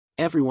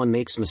Everyone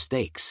makes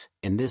mistakes,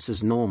 and this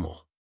is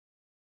normal.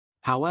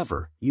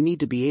 However, you need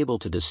to be able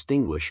to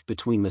distinguish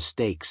between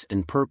mistakes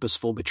and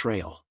purposeful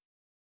betrayal.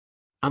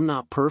 I'm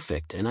not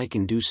perfect and I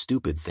can do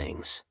stupid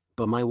things,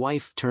 but my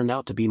wife turned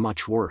out to be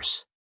much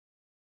worse.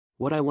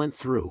 What I went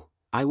through,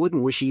 I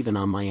wouldn't wish even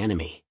on my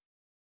enemy.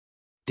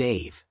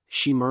 Dave,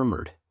 she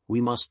murmured, we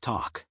must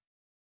talk.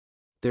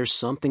 There's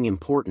something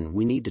important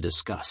we need to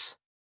discuss.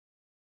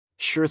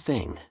 Sure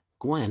thing,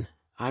 Gwen,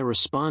 I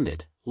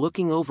responded,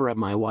 looking over at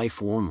my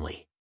wife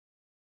warmly.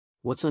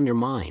 What's on your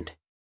mind?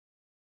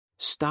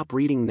 Stop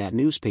reading that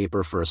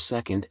newspaper for a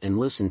second and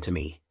listen to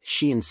me,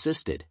 she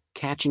insisted,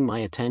 catching my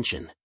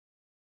attention.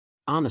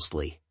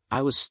 Honestly,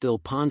 I was still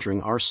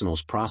pondering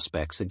Arsenal's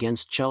prospects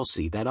against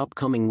Chelsea that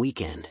upcoming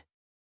weekend.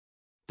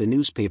 The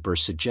newspaper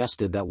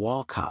suggested that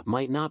Walcott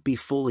might not be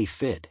fully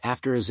fit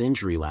after his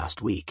injury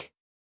last week.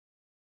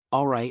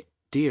 All right,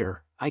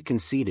 dear, I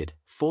conceded,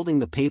 folding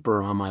the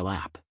paper on my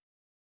lap.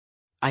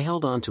 I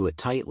held onto it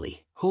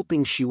tightly,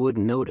 hoping she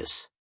wouldn't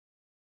notice.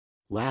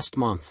 Last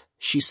month,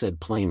 she said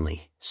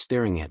plainly,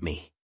 staring at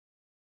me.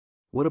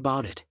 What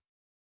about it?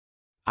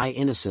 I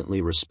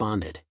innocently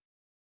responded.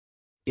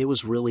 It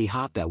was really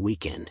hot that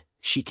weekend,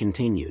 she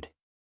continued.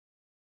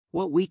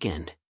 What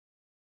weekend?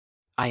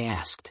 I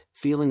asked,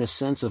 feeling a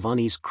sense of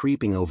unease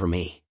creeping over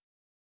me.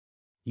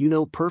 You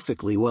know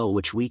perfectly well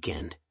which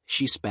weekend,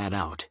 she spat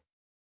out.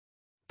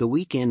 The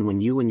weekend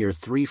when you and your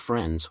 3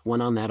 friends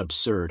went on that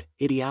absurd,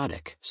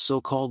 idiotic,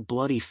 so-called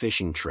bloody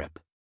fishing trip.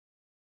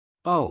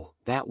 Oh,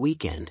 that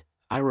weekend,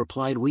 I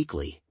replied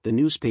weakly, the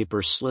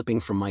newspaper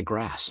slipping from my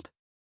grasp.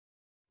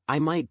 I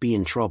might be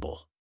in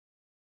trouble.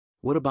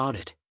 What about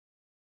it?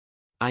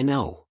 I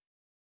know.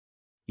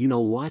 You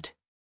know what?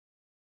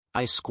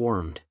 I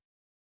squirmed.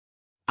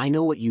 I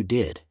know what you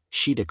did,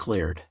 she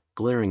declared,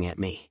 glaring at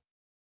me.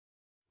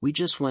 We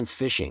just went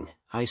fishing,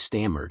 I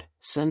stammered,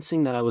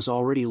 sensing that I was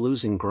already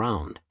losing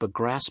ground but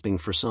grasping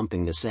for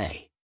something to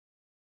say.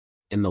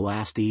 In the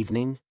last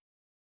evening?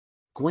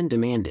 Gwen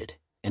demanded,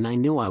 and I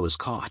knew I was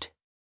caught.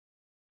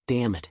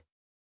 Damn it.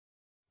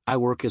 I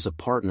work as a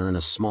partner in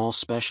a small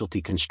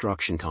specialty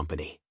construction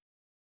company.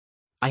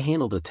 I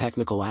handle the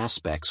technical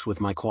aspects with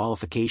my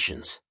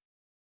qualifications.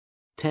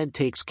 Ted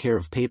takes care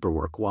of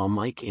paperwork while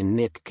Mike and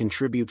Nick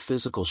contribute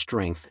physical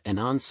strength and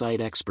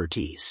on-site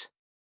expertise.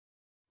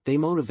 They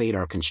motivate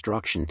our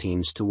construction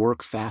teams to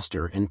work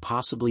faster and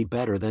possibly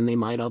better than they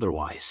might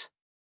otherwise.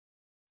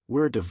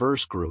 We're a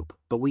diverse group,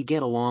 but we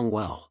get along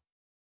well.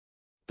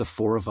 The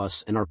 4 of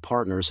us and our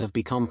partners have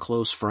become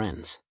close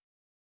friends.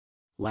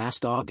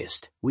 Last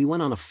August, we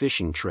went on a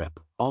fishing trip,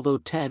 although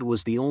Ted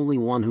was the only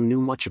one who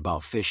knew much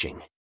about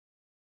fishing.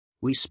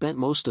 We spent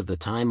most of the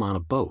time on a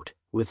boat,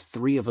 with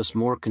 3 of us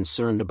more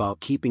concerned about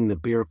keeping the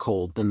beer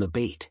cold than the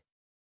bait.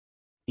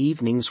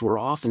 Evenings were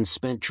often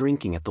spent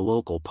drinking at the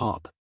local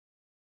pub.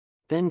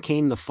 Then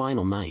came the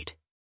final night.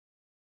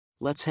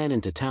 Let's head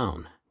into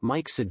town,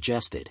 Mike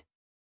suggested.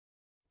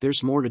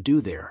 There's more to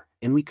do there,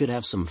 and we could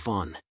have some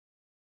fun.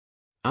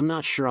 I'm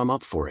not sure I'm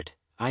up for it,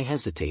 I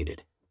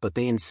hesitated, but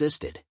they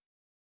insisted.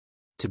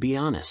 To be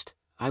honest,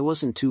 I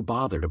wasn't too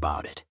bothered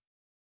about it.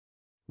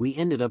 We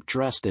ended up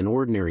dressed in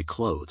ordinary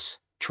clothes,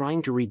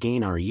 trying to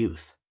regain our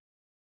youth.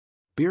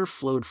 Beer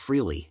flowed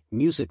freely,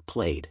 music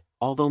played,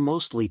 although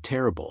mostly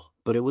terrible,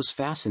 but it was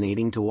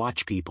fascinating to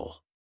watch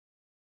people.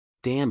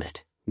 Damn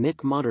it,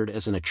 Nick muttered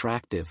as an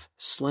attractive,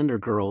 slender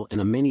girl in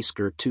a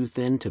miniskirt too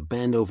thin to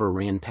bend over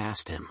ran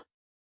past him.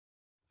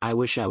 I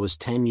wish I was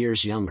 10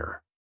 years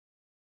younger.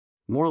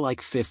 More like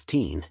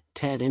 15,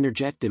 Ted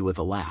interjected with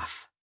a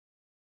laugh.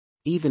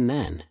 Even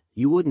then,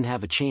 you wouldn't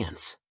have a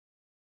chance.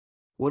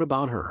 What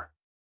about her?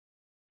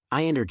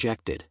 I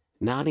interjected,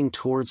 nodding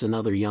towards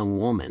another young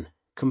woman,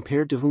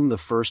 compared to whom the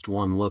first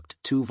one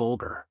looked too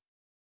vulgar.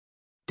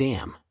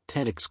 Damn,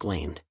 Ted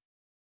exclaimed.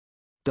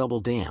 Double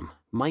damn,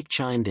 Mike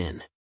chimed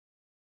in.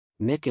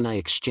 Nick and I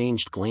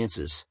exchanged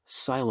glances,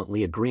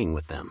 silently agreeing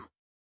with them.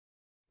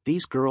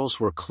 These girls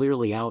were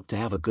clearly out to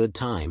have a good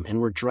time and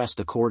were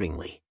dressed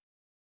accordingly.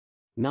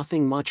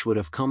 Nothing much would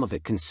have come of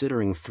it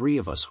considering 3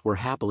 of us were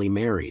happily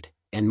married,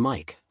 and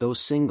Mike, though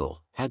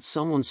single, had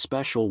someone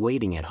special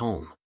waiting at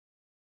home.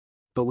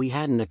 But we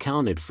hadn't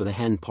accounted for the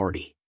hen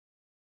party.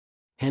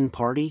 Hen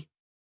party?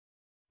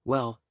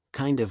 Well,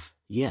 kind of,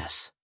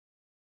 yes.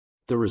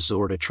 The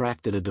resort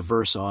attracted a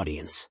diverse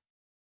audience.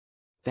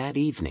 That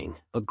evening,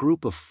 a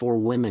group of 4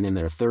 women in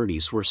their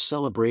 30s were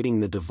celebrating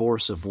the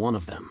divorce of one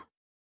of them.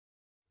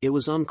 It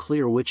was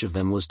unclear which of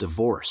them was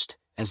divorced,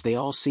 as they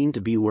all seemed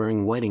to be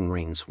wearing wedding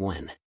rings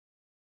when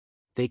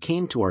they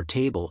came to our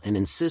table and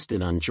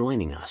insisted on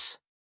joining us.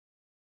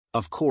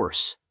 Of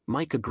course,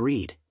 Mike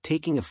agreed,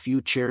 taking a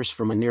few chairs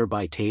from a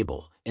nearby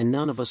table, and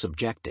none of us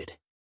objected.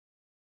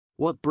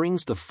 What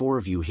brings the 4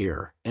 of you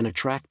here? An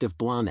attractive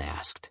blonde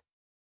asked.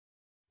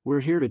 We're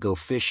here to go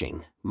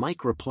fishing,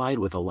 Mike replied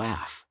with a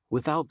laugh,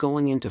 without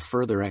going into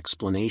further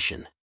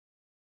explanation.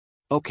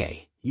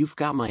 Okay, you've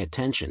got my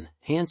attention,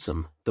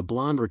 handsome, the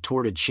blonde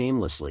retorted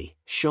shamelessly,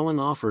 showing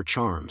off her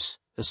charms,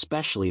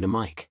 especially to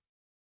Mike.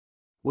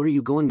 What are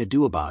you going to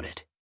do about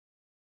it?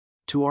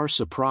 To our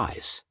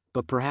surprise,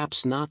 But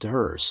perhaps not to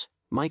hers.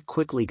 Mike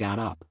quickly got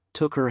up,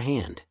 took her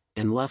hand,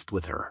 and left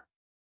with her.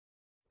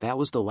 That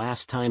was the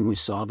last time we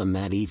saw them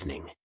that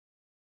evening.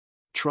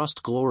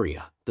 Trust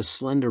Gloria, the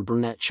slender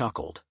brunette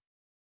chuckled.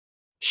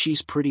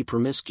 She's pretty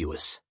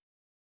promiscuous.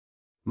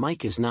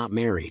 Mike is not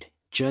married,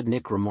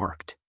 Judnick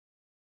remarked.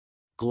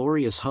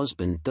 Gloria's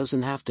husband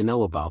doesn't have to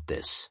know about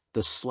this,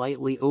 the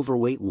slightly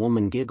overweight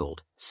woman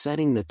giggled,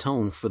 setting the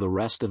tone for the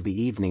rest of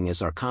the evening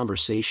as our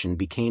conversation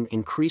became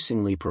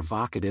increasingly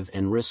provocative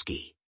and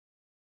risky.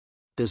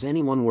 Does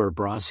anyone wear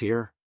bras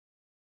here?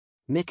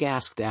 Nick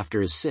asked after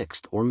his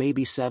 6th or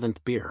maybe 7th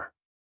beer.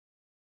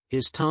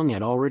 His tongue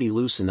had already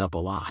loosened up a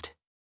lot.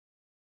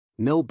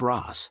 No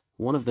bras,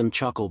 one of them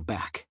chuckled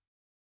back.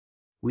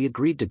 We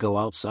agreed to go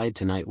outside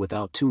tonight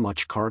without too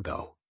much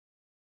cargo.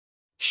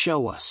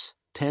 Show us,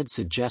 Ted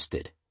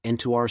suggested, and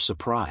to our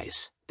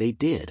surprise, they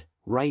did,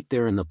 right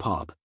there in the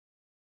pub.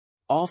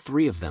 All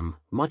 3 of them,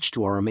 much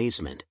to our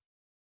amazement.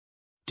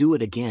 Do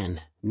it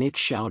again, Nick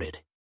shouted.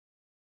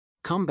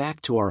 Come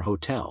back to our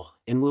hotel,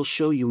 and we'll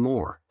show you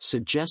more,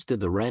 suggested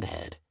the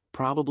redhead,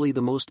 probably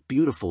the most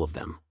beautiful of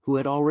them, who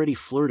had already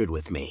flirted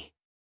with me.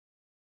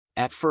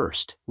 At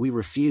first, we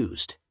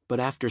refused, but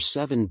after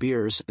 7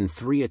 beers and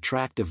 3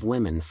 attractive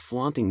women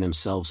flaunting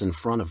themselves in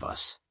front of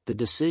us, the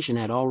decision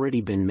had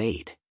already been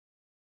made.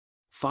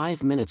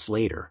 5 minutes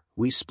later,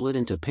 we split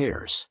into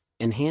pairs,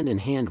 and hand in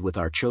hand with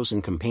our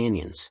chosen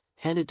companions,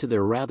 headed to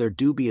their rather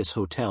dubious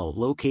hotel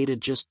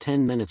located just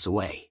 10 minutes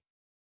away.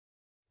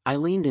 I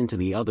leaned into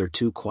the other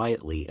 2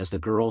 quietly as the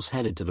girls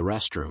headed to the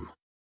restroom.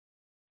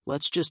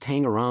 Let's just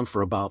hang around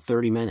for about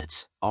 30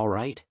 minutes, all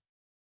right?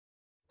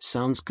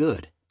 Sounds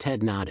good,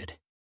 Ted nodded.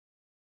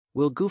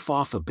 We'll goof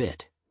off a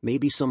bit,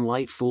 maybe some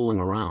light fooling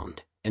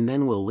around, and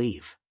then we'll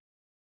leave.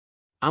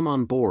 I'm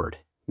on board,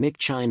 Nick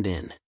chimed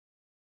in.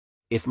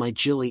 If my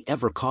Jilly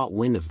ever caught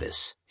wind of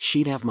this,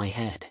 she'd have my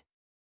head.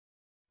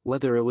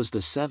 Whether it was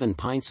the 7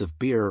 pints of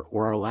beer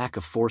or our lack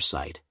of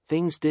foresight,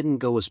 things didn't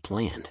go as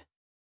planned.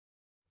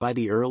 By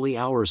the early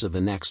hours of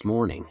the next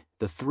morning,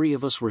 the 3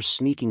 of us were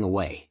sneaking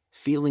away,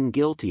 feeling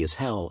guilty as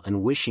hell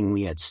and wishing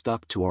we had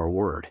stuck to our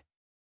word.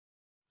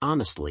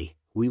 Honestly,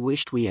 we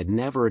wished we had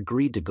never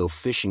agreed to go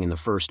fishing in the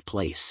first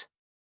place.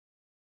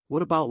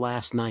 What about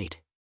last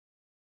night?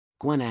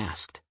 Gwen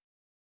asked.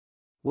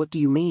 What do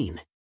you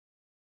mean?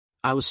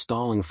 I was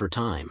stalling for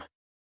time.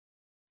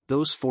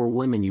 Those 4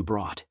 women you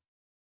brought.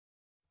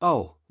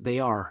 Oh, they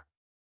are.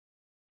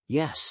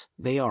 Yes,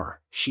 they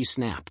are, she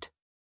snapped.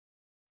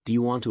 Do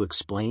you want to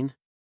explain?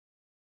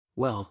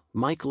 Well,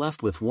 Mike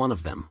left with one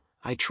of them.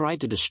 I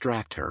tried to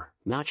distract her,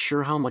 not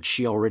sure how much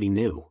she already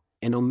knew,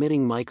 and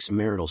omitting Mike's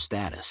marital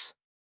status.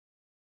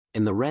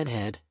 And the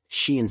redhead,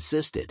 she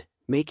insisted,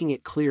 making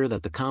it clear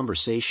that the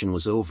conversation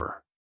was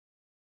over.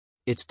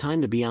 It's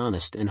time to be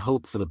honest and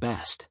hope for the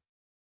best.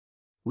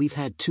 We've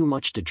had too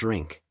much to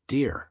drink,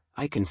 dear,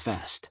 I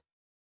confessed.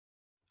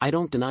 I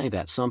don't deny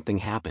that something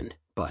happened,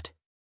 but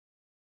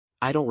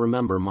I don't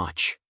remember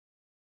much.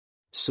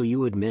 So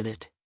you admit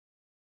it?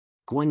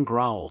 Gwen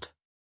growled.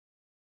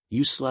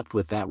 You slept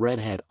with that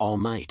redhead all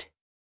night.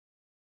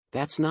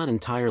 That's not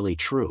entirely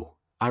true,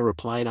 I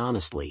replied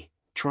honestly,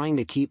 trying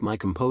to keep my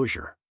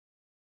composure.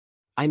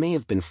 I may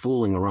have been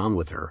fooling around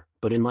with her,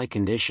 but in my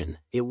condition,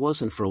 it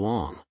wasn't for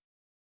long.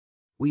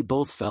 We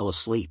both fell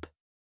asleep.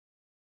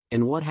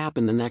 And what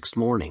happened the next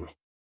morning?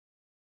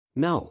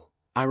 No,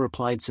 I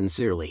replied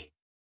sincerely.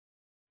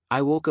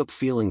 I woke up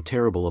feeling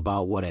terrible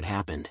about what had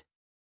happened.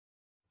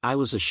 I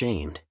was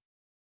ashamed.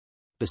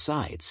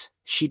 Besides,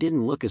 she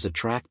didn't look as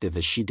attractive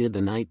as she did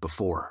the night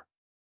before.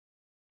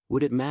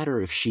 Would it matter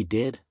if she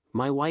did?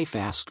 My wife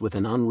asked with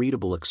an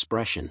unreadable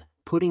expression,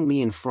 putting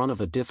me in front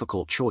of a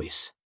difficult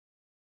choice.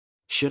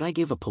 Should I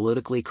give a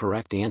politically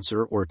correct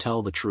answer or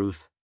tell the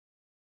truth?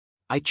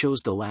 I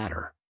chose the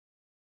latter.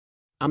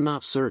 I'm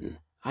not certain,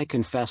 I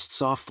confessed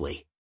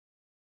softly.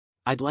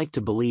 I'd like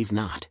to believe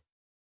not.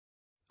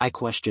 I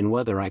question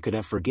whether I could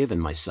have forgiven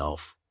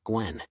myself,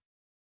 Gwen.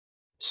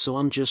 So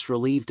I'm just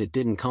relieved it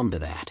didn't come to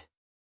that.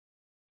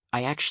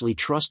 I actually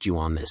trust you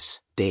on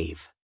this,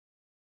 Dave.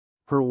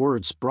 Her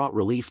words brought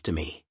relief to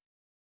me.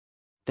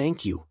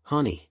 Thank you,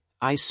 honey,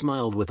 I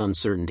smiled with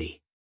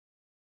uncertainty.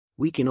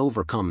 We can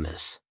overcome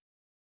this.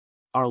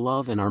 Our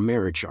love and our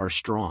marriage are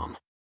strong.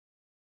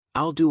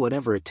 I'll do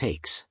whatever it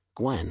takes,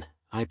 Gwen,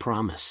 I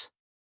promise.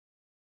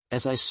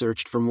 As I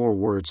searched for more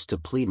words to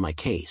plead my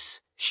case,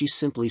 she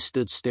simply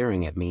stood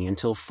staring at me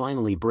until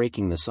finally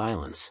breaking the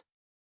silence.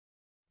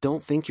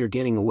 Don't think you're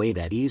getting away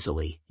that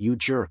easily, you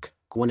jerk,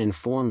 Gwen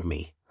informed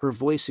me, her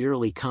voice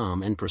eerily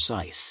calm and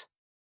precise.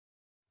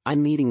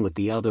 I'm meeting with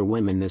the other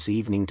women this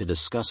evening to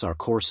discuss our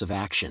course of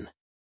action.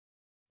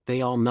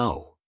 They all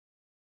know.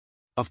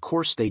 Of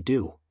course they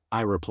do,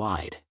 I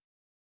replied.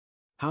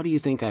 How do you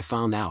think I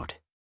found out?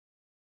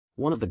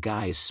 One of the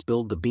guys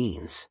spilled the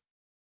beans.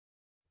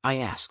 I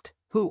asked,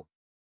 who?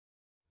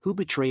 Who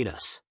betrayed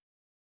us?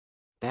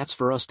 That's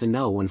for us to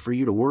know and for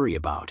you to worry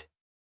about.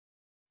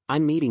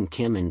 I'm meeting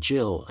Kim and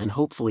Jill and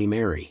hopefully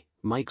Mary,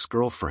 Mike's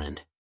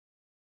girlfriend.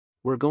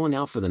 We're going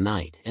out for the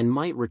night and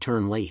might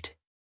return late.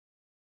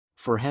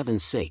 for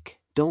heaven's sake,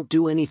 don't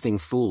do anything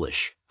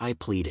foolish, I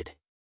pleaded.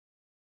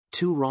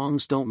 2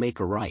 wrongs don't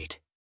make a right.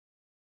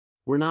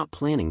 We're not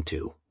planning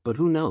to, but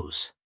who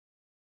knows?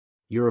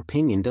 Your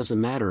opinion doesn't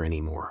matter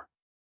anymore.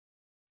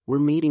 We're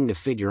meeting to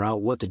figure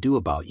out what to do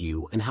about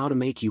you and how to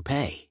make you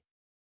pay.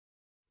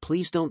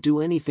 Please don't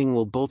do anything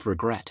we'll both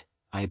regret,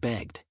 I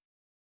begged.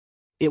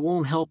 It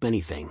won't help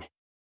anything.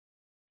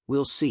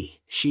 We'll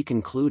see, she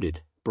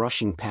concluded,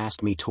 brushing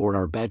past me toward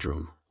our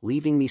bedroom,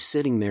 leaving me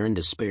sitting there in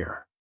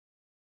despair.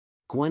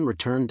 Gwen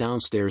returned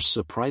downstairs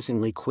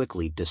surprisingly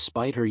quickly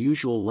despite her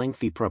usual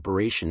lengthy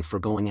preparation for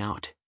going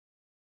out.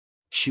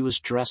 She was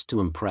dressed to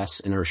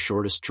impress in her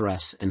shortest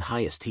dress and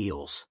highest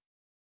heels.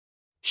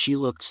 She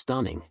looked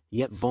stunning,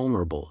 yet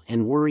vulnerable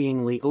and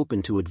worryingly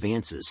open to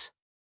advances.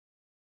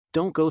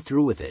 Don't go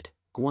through with it,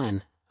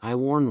 Gwen, I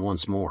warned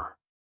once more.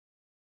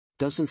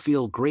 Doesn't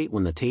feel great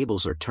when the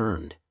tables are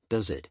turned,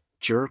 does it,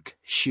 jerk,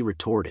 she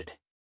retorted.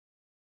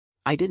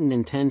 I didn't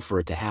intend for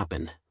it to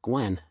happen,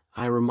 Gwen,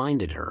 I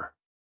reminded her.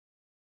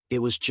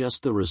 It was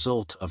just the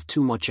result of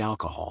too much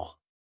alcohol.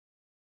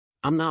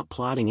 I'm not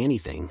plotting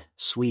anything,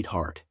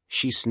 sweetheart,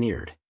 she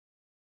sneered.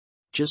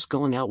 Just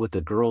going out with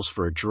the girls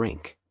for a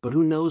drink, but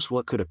who knows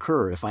what could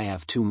occur if I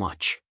have too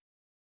much.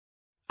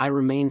 I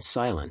remained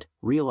silent,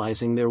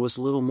 realizing there was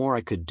little more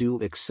I could do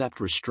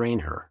except restrain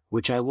her,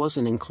 which I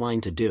wasn't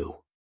inclined to do.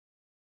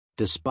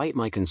 Despite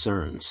my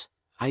concerns,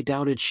 I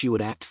doubted she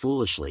would act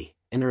foolishly,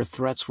 and her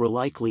threats were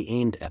likely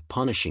aimed at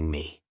punishing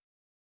me.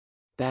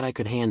 That I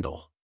could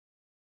handle.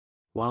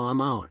 While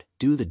I'm out,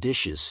 do the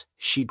dishes,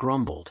 she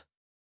grumbled.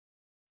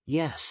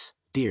 Yes,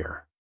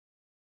 dear.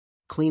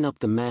 Clean up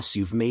the mess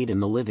you've made in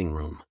the living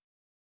room.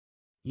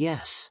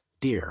 Yes,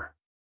 dear.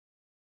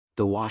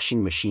 The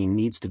washing machine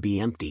needs to be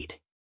emptied.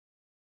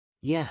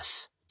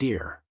 Yes,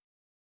 dear.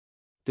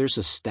 There's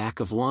a stack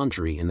of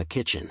laundry in the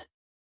kitchen.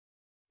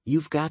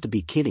 You've got to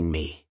be kidding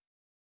me.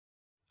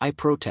 I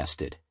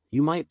protested.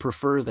 You might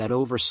prefer that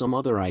over some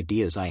other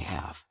ideas I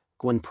have,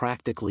 Gwen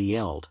practically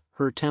yelled,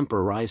 her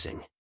temper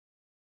rising.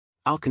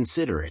 I'll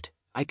consider it,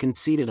 I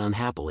conceded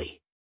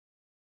unhappily.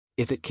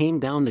 If it came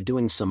down to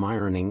doing some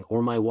ironing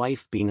or my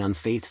wife being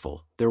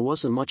unfaithful, there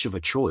wasn't much of a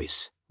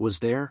choice, was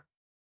there?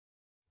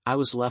 I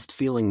was left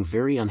feeling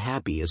very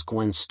unhappy as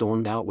Gwen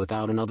stormed out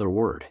without another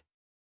word.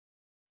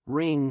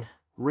 Ring,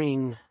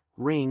 ring,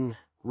 ring,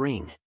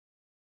 ring.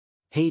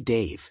 Hey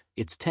Dave,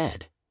 it's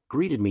Ted,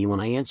 greeted me when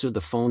I answered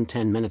the phone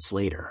 10 minutes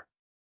later.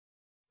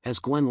 Has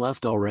Gwen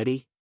left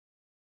already?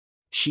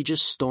 She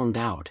just stormed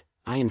out,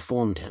 I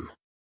informed him.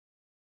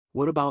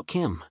 What about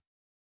Kim?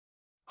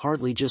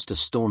 Hardly just a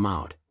storm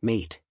out,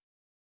 mate.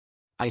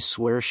 I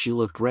swear she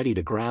looked ready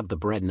to grab the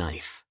bread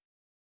knife.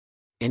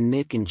 And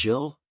Nick and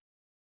Jill?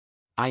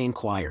 I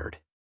inquired.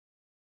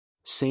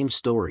 Same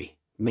story,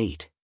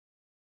 mate.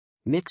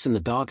 Nick's in the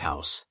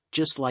doghouse,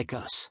 just like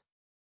us.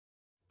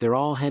 They're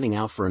all heading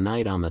out for a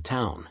night on the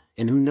town,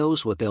 and who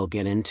knows what they'll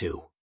get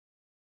into.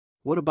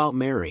 What about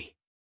Mary?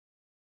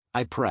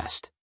 I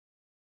pressed.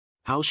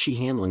 How's she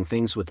handling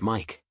things with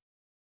Mike?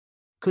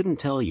 Couldn't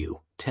tell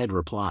you, Ted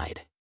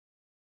replied.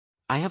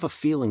 I have a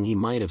feeling he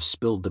might have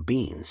spilled the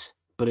beans,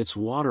 but it's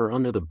water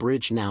under the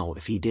bridge now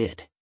if he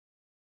did.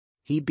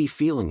 He'd be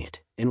feeling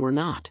it, and we're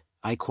not,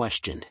 I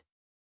questioned.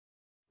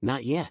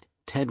 Not yet,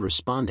 Ted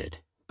responded,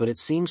 but it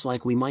seems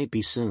like we might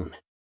be soon.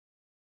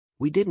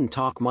 We didn't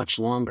talk much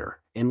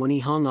longer, and when he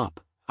hung up,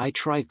 I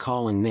tried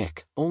calling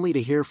Nick, only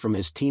to hear from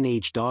his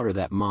teenage daughter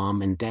that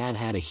Mom and Dad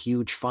had a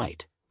huge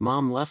fight.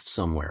 Mom left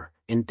somewhere,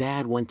 and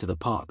Dad went to the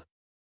pub.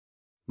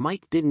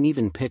 Mike didn't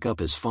even pick up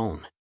his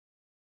phone.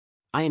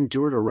 I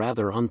endured a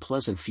rather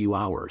unpleasant few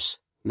hours,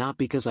 not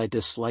because I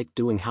disliked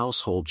doing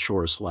household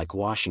chores like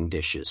washing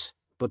dishes,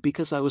 but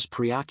because I was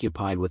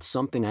preoccupied with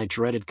something I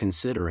dreaded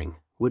considering.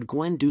 Would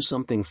Gwen do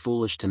something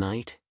foolish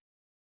tonight?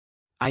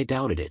 I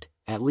doubted it,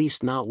 at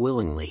least not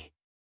willingly.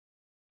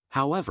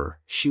 However,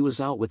 she was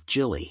out with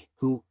Jilly,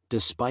 who,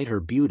 despite her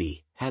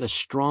beauty, had a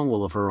strong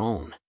will of her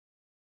own.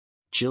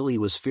 Jilly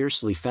was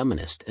fiercely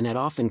feminist and had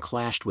often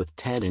clashed with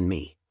Ted and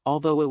me,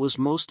 although it was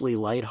mostly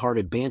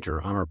light-hearted banter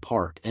on her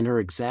part and her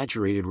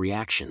exaggerated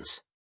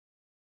reactions.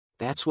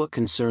 That's what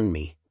concerned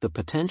me, the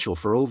potential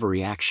for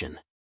overreaction.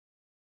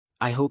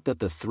 I hoped that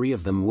the three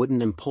of them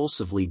wouldn't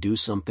impulsively do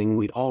something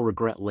we'd all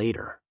regret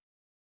later.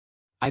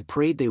 I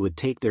prayed they would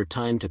take their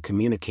time to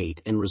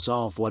communicate and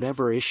resolve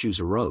whatever issues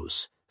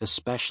arose,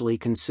 especially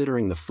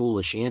considering the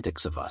foolish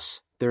antics of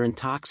us, their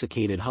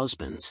intoxicated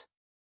husbands.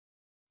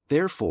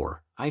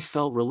 Therefore, I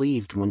felt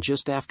relieved when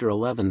just after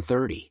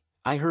 11:30,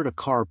 I heard a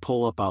car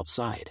pull up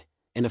outside,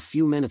 and a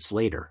few minutes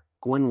later,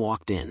 Gwen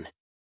walked in.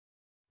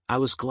 I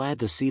was glad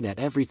to see that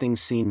everything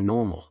seemed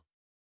normal.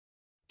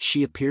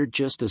 She appeared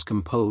just as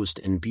composed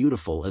and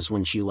beautiful as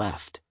when she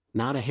left,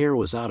 not a hair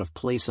was out of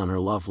place on her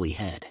lovely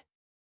head.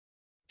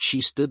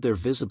 She stood there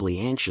visibly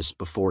anxious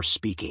before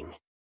speaking.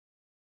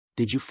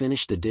 Did you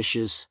finish the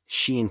dishes?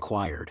 She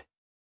inquired.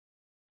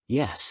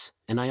 Yes,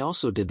 and I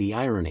also did the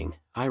ironing,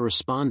 I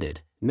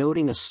responded,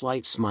 noting a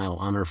slight smile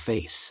on her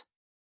face.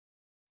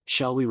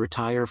 Shall we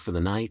retire for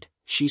the night?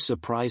 She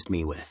surprised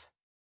me with.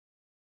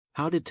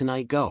 How did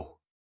tonight go?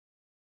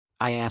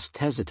 I asked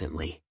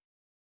hesitantly.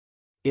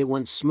 It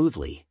went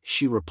smoothly,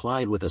 she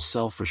replied with a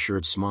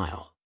self-assured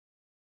smile.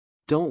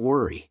 Don't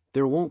worry,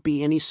 there won't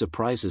be any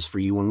surprises for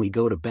you when we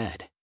go to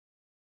bed.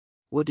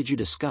 What did you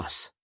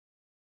discuss?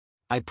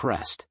 I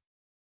pressed.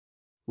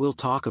 We'll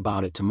talk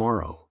about it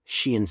tomorrow,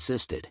 she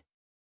insisted.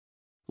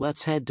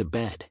 Let's head to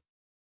bed.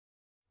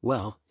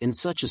 Well, in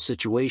such a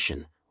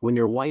situation, when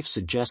your wife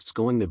suggests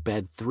going to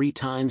bed 3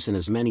 times in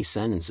as many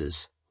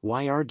sentences,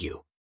 why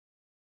argue?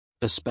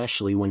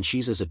 Especially when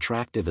she's as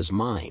attractive as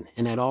mine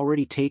and had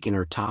already taken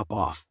her top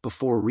off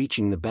before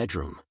reaching the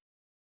bedroom.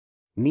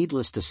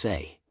 Needless to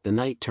say, the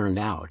night turned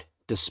out,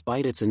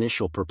 despite its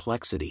initial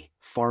perplexity,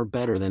 far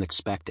better than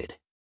expected.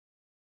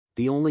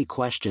 The only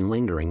question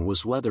lingering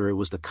was whether it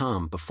was the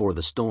calm before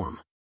the storm.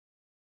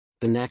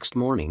 The next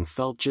morning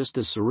felt just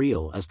as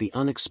surreal as the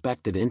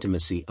unexpected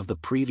intimacy of the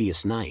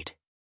previous night.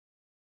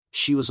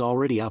 She was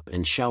already up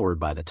and showered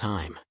by the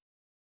time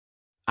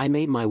I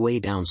made my way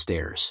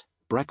downstairs.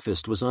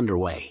 Breakfast was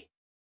underway.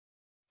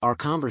 Our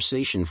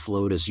conversation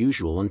flowed as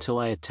usual until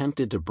I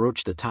attempted to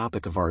broach the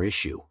topic of our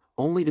issue,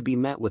 only to be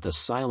met with a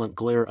silent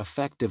glare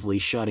effectively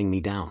shutting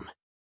me down.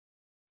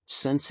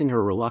 Sensing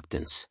her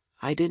reluctance,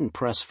 I didn't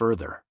press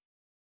further.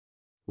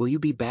 Will you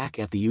be back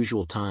at the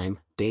usual time,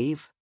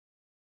 Dave?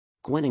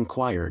 Gwen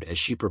inquired as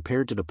she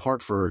prepared to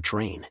depart for her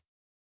train.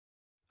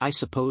 I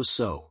suppose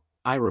so,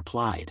 I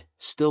replied,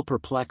 still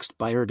perplexed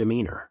by her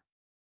demeanor.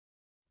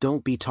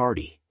 Don't be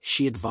tardy,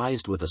 she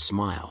advised with a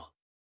smile.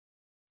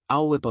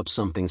 I'll whip up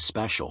something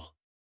special.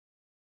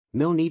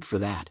 No need for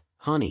that,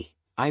 honey,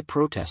 I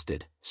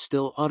protested,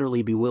 still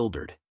utterly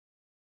bewildered.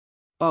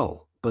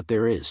 Oh, but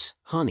there is,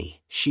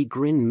 honey, she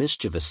grinned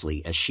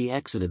mischievously as she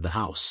exited the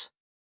house.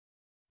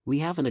 We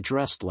haven't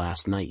addressed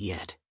last night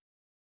yet.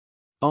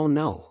 Oh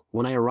no,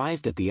 when I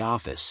arrived at the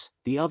office,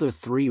 the other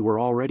 3 were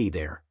already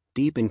there,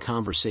 deep in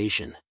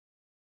conversation.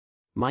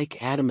 Mike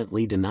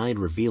adamantly denied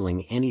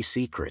revealing any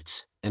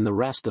secrets, and the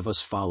rest of us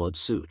followed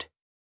suit.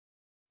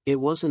 It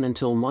wasn't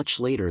until much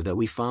later that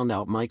we found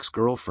out Mike's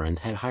girlfriend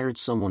had hired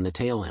someone to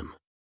tail him.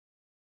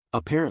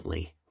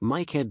 Apparently,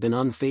 Mike had been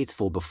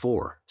unfaithful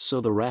before,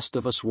 so the rest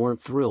of us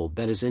weren't thrilled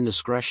that his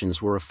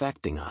indiscretions were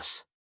affecting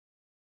us.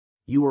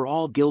 You were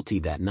all guilty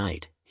that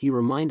night, he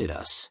reminded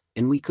us,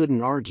 and we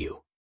couldn't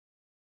argue.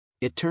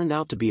 It turned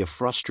out to be a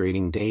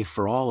frustrating day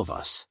for all of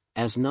us,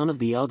 as none of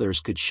the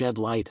others could shed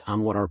light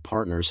on what our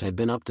partners had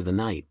been up to the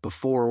night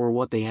before or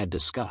what they had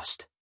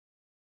discussed.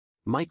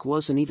 Mike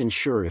wasn't even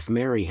sure if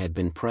Mary had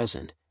been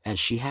present, as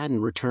she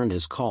hadn't returned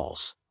his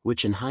calls,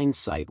 which in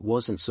hindsight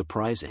wasn't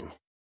surprising.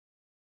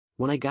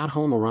 When I got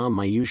home around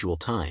my usual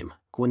time,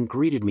 Gwen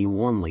greeted me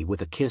warmly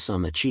with a kiss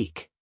on the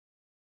cheek.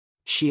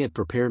 She had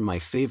prepared my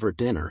favorite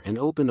dinner and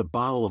opened a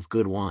bottle of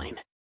good wine.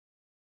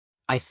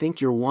 I think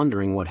you're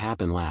wondering what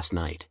happened last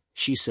night,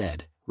 she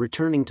said,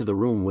 returning to the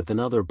room with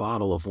another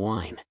bottle of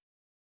wine.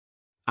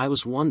 I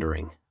was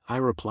wondering, I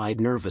replied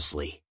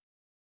nervously.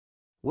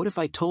 What if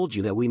I told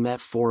you that we met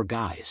 4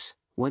 guys,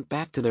 went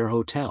back to their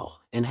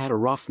hotel, and had a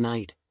rough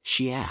night,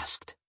 she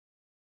asked.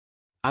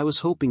 I was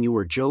hoping you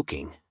were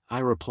joking, I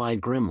replied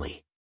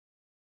grimly.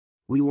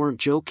 We weren't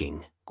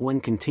joking,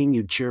 Gwen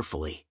continued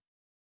cheerfully.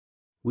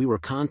 We were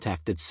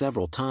contacted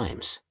several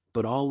times,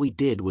 but all we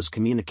did was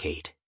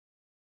communicate.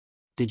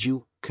 Did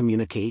you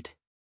communicate?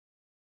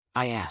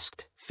 I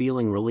asked,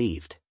 feeling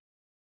relieved.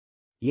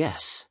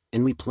 Yes,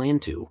 and we plan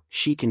to,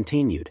 she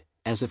continued,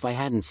 as if I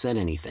hadn't said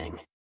anything.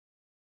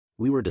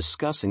 We were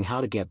discussing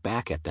how to get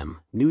back at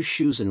them, new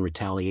shoes in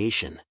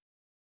retaliation.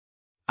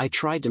 I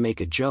tried to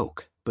make a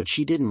joke, but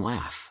she didn't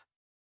laugh.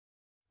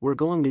 We're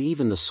going to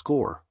even the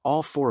score,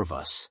 all 4 of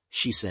us,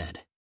 she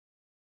said.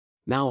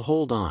 Now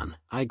hold on,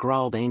 I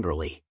growled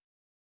angrily.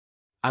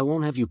 I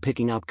won't have you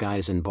picking up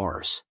guys in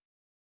bars.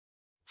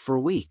 For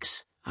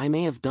weeks, I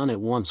may have done it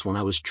once when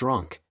I was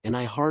drunk, and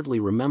I hardly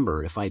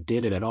remember if I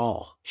did it at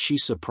all, she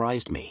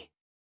surprised me.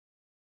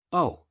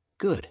 Oh,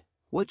 good,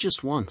 what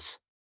just once?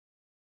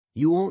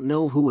 You won't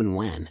know who and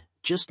when,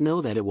 just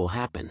know that it will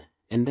happen,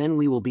 and then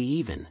we will be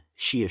even,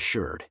 she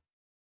assured.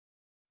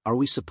 Are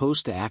we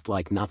supposed to act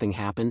like nothing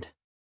happened?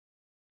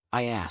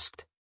 I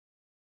asked.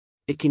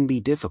 It can be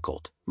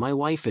difficult, my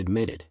wife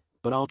admitted,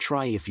 but I'll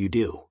try if you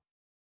do.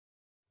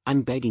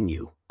 I'm begging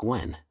you,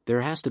 Gwen,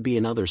 there has to be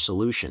another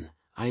solution,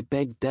 I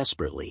begged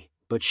desperately,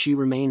 but she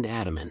remained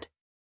adamant.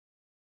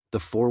 The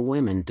 4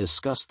 women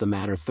discussed the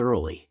matter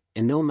thoroughly,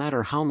 and no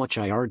matter how much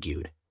I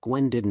argued,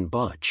 Gwen didn't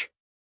budge.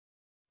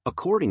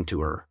 According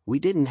to her, we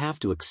didn't have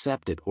to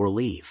accept it or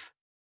leave.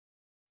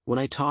 When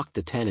I talked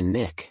to Ted and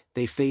Nick,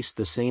 they faced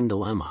the same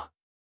dilemma.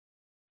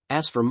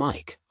 As for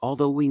Mike,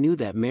 although we knew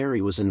that Mary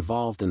was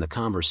involved in the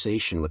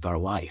conversation with our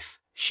life,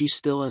 she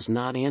still has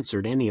not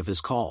answered any of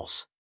his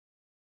calls.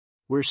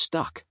 We're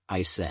stuck,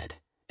 I said,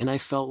 and I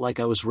felt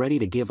like I was ready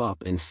to give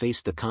up and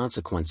face the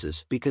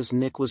consequences because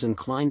Nick was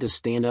inclined to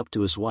stand up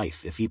to his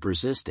wife if he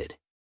persisted.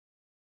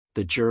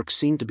 The jerk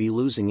seemed to be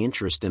losing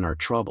interest in our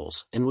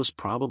troubles and was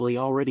probably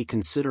already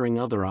considering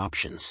other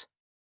options.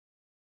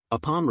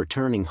 Upon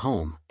returning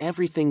home,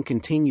 everything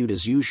continued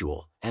as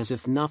usual, as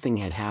if nothing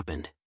had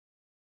happened.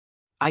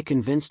 I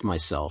convinced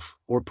myself,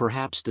 or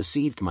perhaps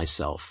deceived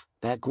myself,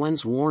 that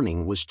Gwen's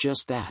warning was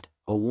just that,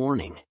 a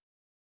warning.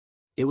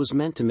 It was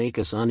meant to make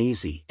us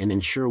uneasy and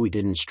ensure we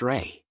didn't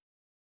stray.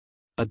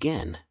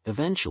 Again,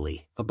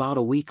 eventually, about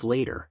a week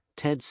later,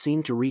 Ted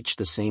seemed to reach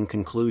the same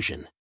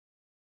conclusion.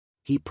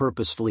 He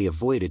purposefully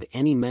avoided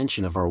any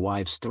mention of our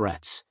wives'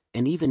 threats,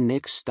 and even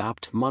Nick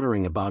stopped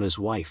muttering about his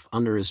wife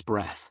under his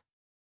breath.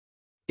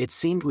 It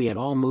seemed we had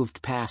all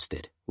moved past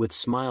it, with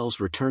smiles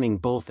returning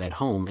both at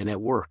home and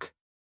at work.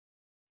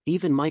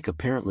 Even Mike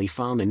apparently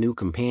found a new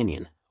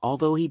companion,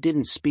 although he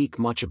didn't speak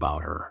much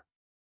about her.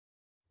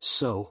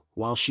 So,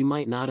 while she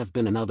might not have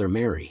been another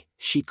Mary,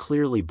 she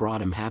clearly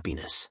brought him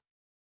happiness.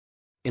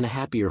 In a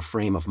happier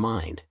frame of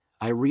mind,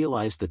 I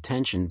realized the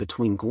tension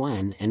between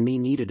Gwen and me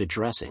needed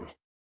addressing.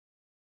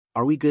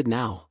 "Are we good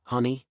now,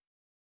 honey?"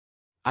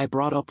 I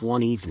brought up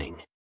one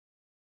evening.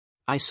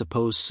 "I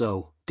suppose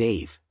so,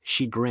 Dave,"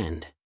 she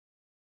grinned.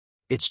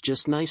 "It's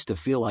just nice to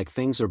feel like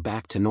things are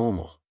back to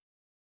normal."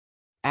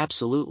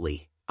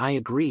 "Absolutely," I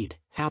agreed,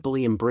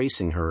 happily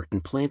embracing her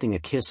and planting a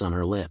kiss on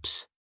her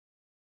lips.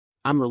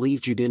 "I'm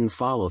relieved you didn't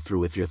follow through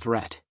with your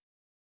threat."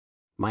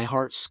 My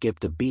heart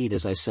skipped a beat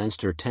as I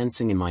sensed her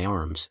tensing in my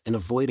arms and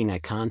avoiding eye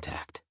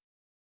contact.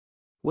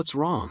 "What's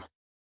wrong?"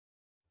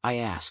 I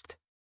asked.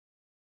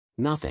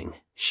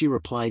 "Nothing," she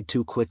replied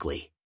too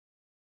quickly.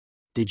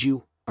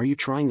 Are you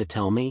trying to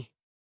tell me?"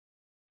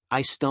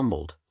 I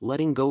stumbled,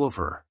 letting go of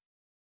her.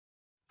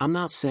 "I'm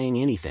not saying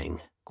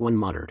anything," Gwen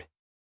muttered.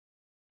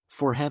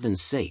 "For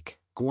heaven's sake,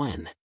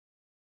 Gwen."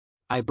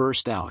 I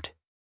burst out.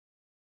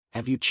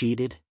 "Have you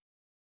cheated?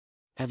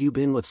 Have you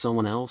been with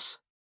someone else?"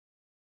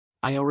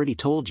 "I already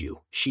told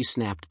you," she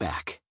snapped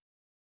back.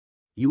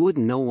 "You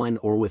wouldn't know when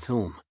or with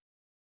whom."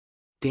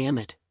 "Damn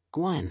it,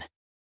 Gwen!"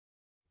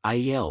 I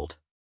yelled.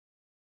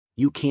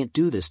 "You can't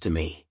do this to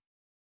me."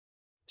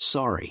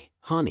 "Sorry,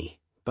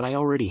 honey, but I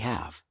already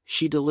have,"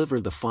 she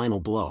delivered the final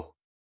blow.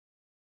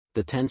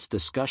 The tense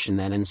discussion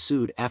that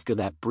ensued after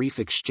that brief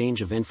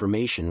exchange of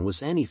information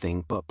was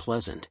anything but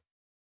pleasant.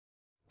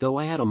 Though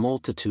I had a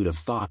multitude of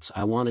thoughts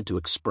I wanted to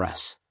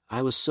express,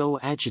 I was so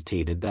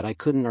agitated that I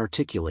couldn't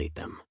articulate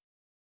them.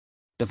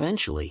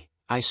 Eventually,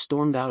 I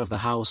stormed out of the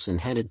house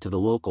and headed to the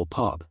local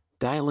pub,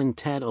 dialing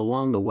Ted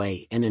along the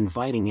way and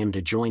inviting him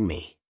to join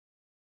me.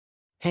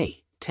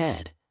 "Hey,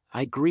 Ted,"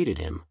 I greeted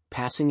him,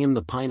 passing him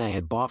the pint I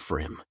had bought for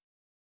him.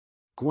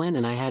 "Gwen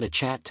and I had a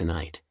chat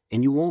tonight,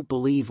 and you won't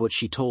believe what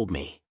she told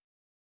me."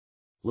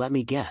 "Let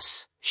me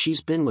guess,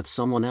 she's been with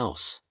someone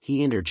else,"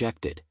 he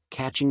interjected,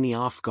 catching me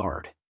off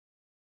guard.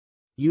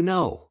 "You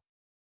know!"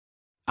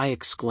 I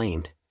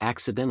exclaimed,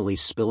 accidentally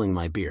spilling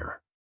my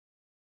beer.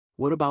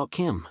 "What about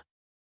Kim?"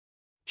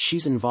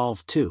 "She's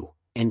involved too,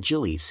 and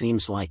Jilly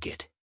seems like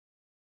it."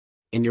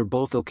 "And you're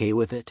both okay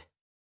with it?"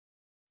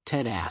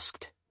 Ted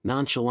asked,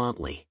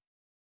 nonchalantly.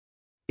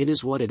 "It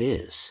is what it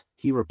is,"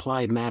 he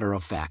replied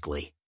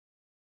matter-of-factly.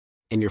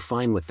 "And you're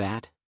fine with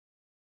that?"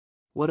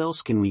 "What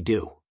else can we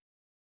do?"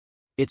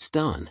 "It's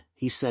done,"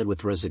 he said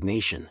with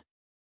resignation.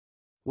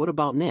 "What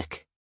about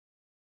Nick?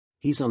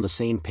 He's on the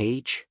same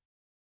page?"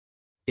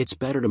 "It's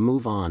better to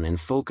move on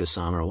and focus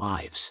on our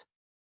lives.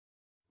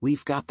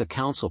 We've got the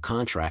council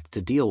contract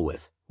to deal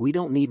with, we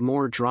don't need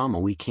more drama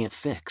we can't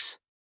fix."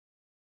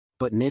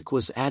 But Nick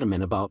was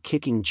adamant about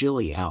kicking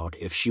Jilly out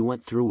if she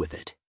went through with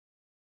it.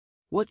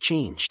 "What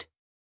changed?"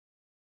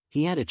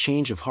 "He had a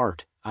change of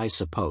heart, I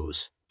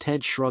suppose."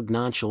 Ted shrugged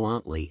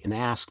nonchalantly and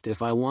asked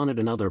if I wanted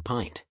another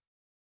pint.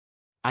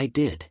 I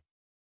did.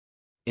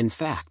 In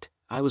fact,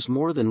 I was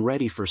more than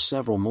ready for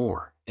several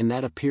more, and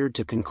that appeared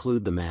to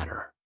conclude the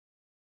matter.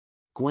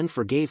 Gwen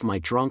forgave my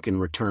drunken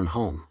return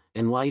home,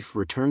 and life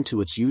returned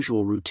to its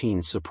usual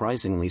routine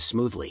surprisingly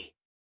smoothly.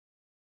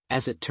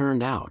 As it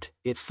turned out,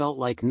 it felt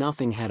like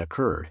nothing had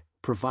occurred,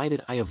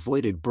 provided I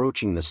avoided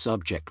broaching the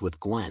subject with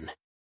Gwen.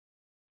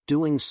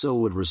 Doing so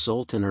would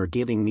result in her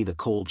giving me the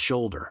cold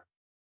shoulder.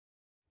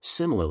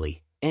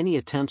 Similarly, any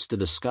attempts to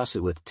discuss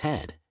it with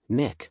Ted,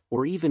 Nick,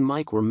 or even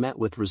Mike were met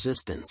with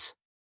resistance.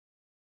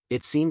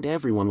 It seemed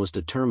everyone was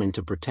determined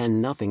to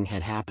pretend nothing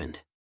had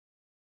happened.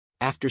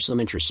 After some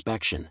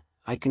introspection,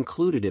 I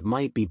concluded it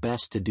might be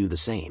best to do the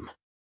same.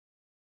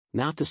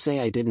 Not to say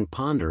I didn't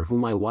ponder who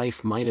my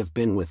wife might have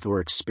been with or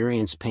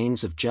experience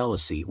pangs of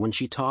jealousy when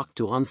she talked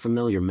to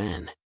unfamiliar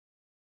men.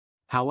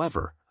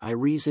 However, I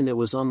reasoned it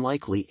was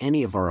unlikely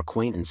any of our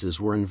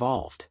acquaintances were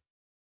involved.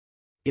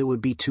 It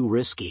would be too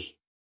risky.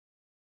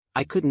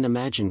 I couldn't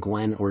imagine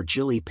Gwen or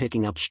Jilly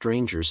picking up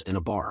strangers in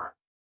a bar.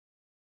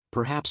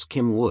 Perhaps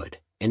Kim would,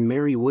 and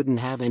Mary wouldn't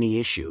have any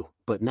issue,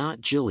 but not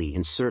Jilly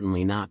and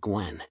certainly not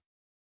Gwen.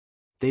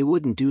 They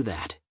wouldn't do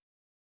that.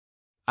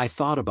 I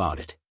thought about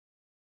it.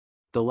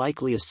 The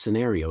likeliest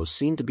scenario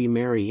seemed to be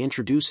Mary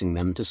introducing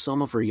them to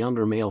some of her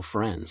younger male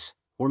friends,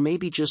 or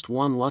maybe just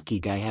one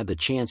lucky guy had the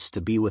chance to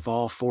be with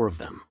all four of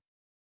them.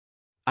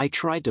 I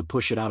tried to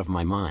push it out of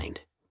my mind,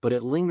 but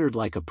it lingered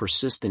like a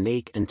persistent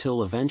ache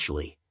until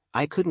eventually,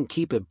 I couldn't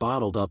keep it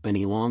bottled up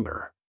any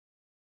longer.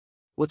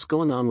 "What's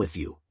going on with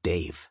you,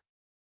 Dave?"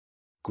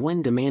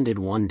 Gwen demanded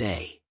one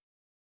day.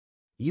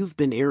 "You've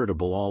been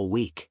irritable all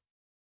week.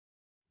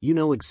 You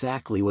know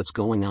exactly what's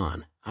going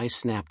on, I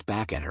snapped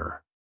back at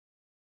her.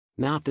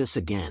 Not this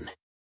again.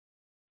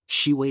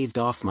 She waved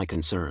off my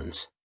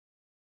concerns.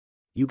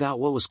 You got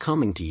what was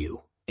coming to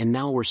you, and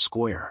now we're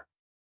square.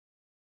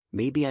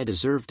 Maybe I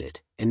deserved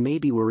it, and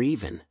maybe we're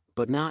even,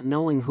 but not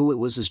knowing who it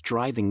was is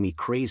driving me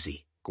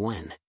crazy,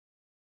 Gwen.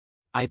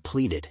 I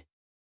pleaded.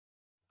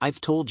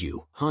 I've told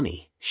you,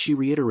 honey, she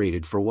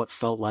reiterated for what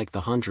felt like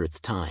the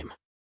 100th time.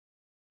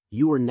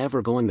 You were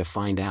never going to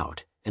find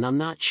out, and I'm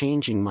not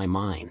changing my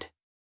mind.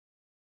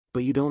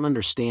 But you don't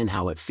understand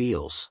how it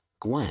feels,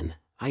 Gwen,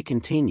 I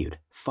continued,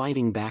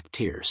 fighting back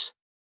tears.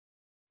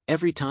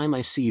 Every time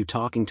I see you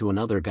talking to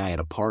another guy at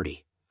a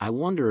party, I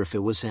wonder if it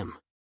was him.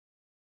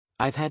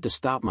 I've had to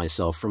stop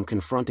myself from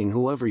confronting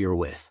whoever you're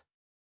with.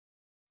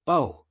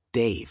 Oh,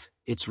 Dave,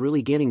 it's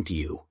really getting to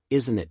you,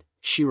 isn't it?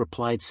 She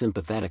replied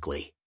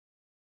sympathetically.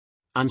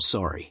 I'm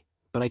sorry,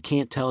 but I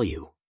can't tell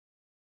you.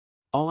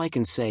 All I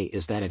can say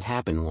is that it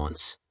happened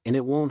once, and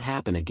it won't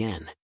happen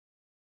again.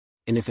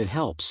 And if it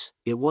helps,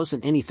 it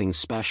wasn't anything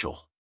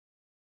special.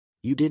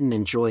 You didn't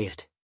enjoy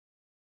it.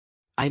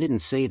 I didn't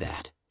say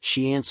that,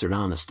 she answered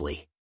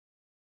honestly.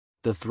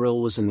 The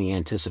thrill was in the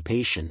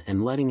anticipation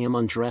and letting him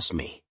undress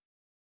me.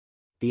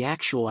 The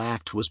actual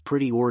act was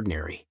pretty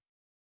ordinary.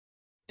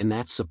 And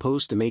that's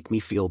supposed to make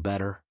me feel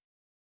better?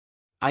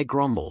 I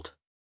grumbled.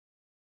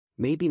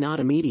 Maybe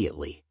not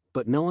immediately,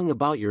 but knowing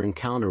about your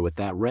encounter with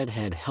that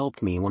redhead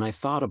helped me when I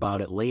thought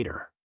about it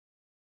later.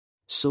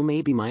 So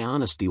maybe my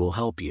honesty will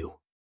help you.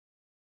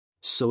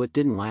 So it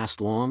didn't last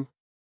long?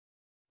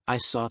 I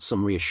sought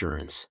some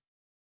reassurance.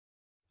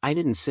 I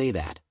didn't say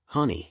that,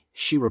 honey,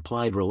 she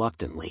replied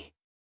reluctantly.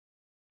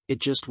 It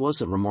just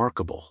wasn't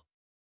remarkable.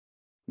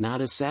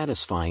 Not as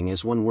satisfying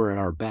as when we're at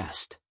our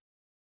best.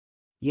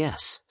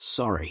 Yes,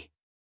 sorry.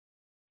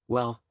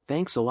 Well,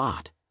 thanks a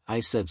lot, I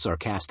said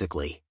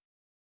sarcastically.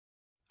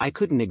 I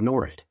couldn't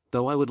ignore it,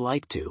 though I would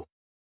like to.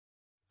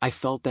 I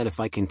felt that if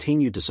I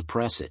continued to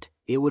suppress it,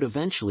 it would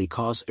eventually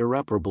cause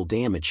irreparable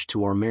damage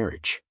to our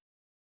marriage.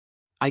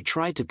 I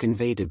tried to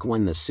convey to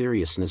Gwen the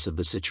seriousness of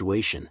the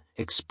situation,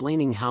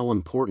 explaining how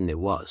important it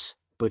was,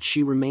 but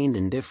she remained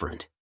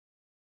indifferent.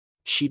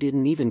 She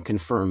didn't even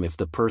confirm if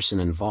the person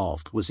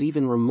involved was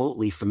even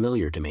remotely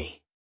familiar to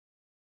me.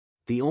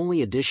 The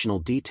only additional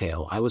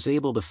detail I was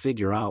able to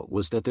figure out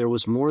was that there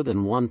was more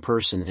than one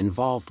person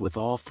involved with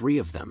all three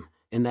of them,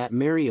 and that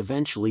Mary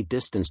eventually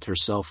distanced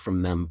herself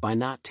from them by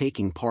not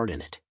taking part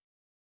in it.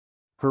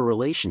 Her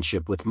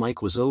relationship with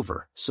Mike was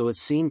over, so it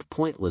seemed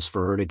pointless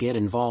for her to get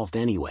involved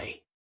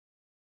anyway.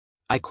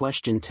 I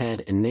questioned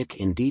Ted and Nick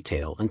in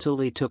detail until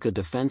they took a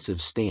defensive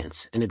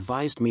stance and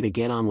advised me to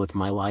get on with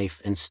my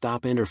life and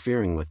stop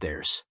interfering with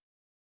theirs.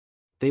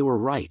 They were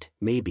right,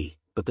 maybe,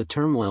 but the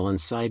turmoil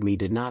inside me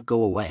did not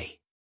go away.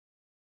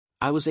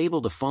 I was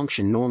able to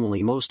function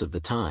normally most of the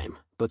time,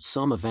 but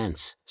some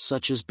events,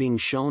 such as being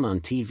shown on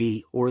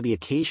TV or the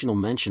occasional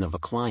mention of a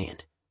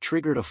client,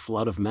 triggered a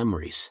flood of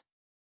memories.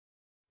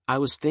 I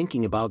was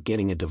thinking about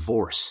getting a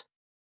divorce.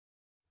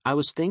 I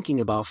was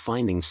thinking about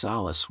finding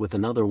solace with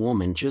another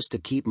woman just to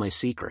keep my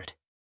secret.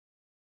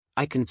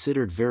 I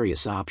considered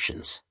various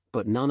options,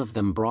 but none of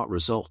them brought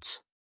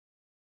results.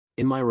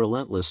 In my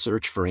relentless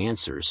search for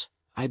answers,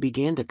 I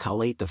began to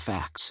collate the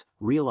facts,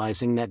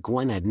 realizing that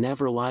Gwen had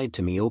never lied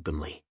to me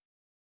openly.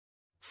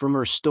 From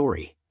her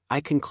story,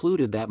 I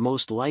concluded that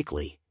most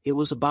likely, it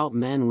was about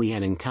men we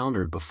had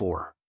encountered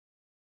before.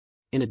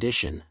 In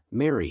addition,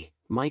 Mary,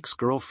 Mike's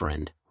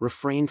girlfriend,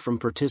 refrained from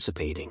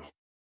participating.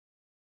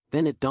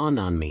 Then it dawned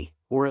on me,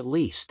 or at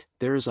least,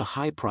 there is a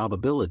high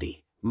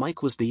probability,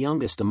 Mike was the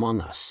youngest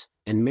among us,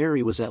 and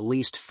Mary was at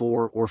least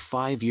 4 or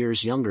 5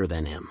 years younger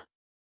than him.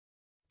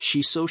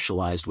 She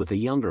socialized with a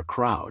younger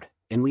crowd,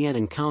 and we had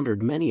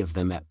encountered many of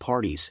them at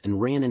parties and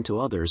ran into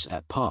others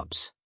at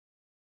pubs.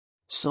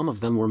 Some of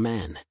them were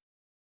men.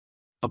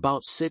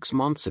 About 6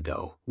 months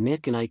ago,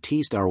 Nick and I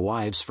teased our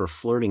wives for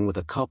flirting with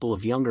a couple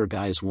of younger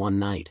guys one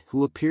night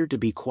who appeared to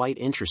be quite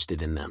interested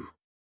in them.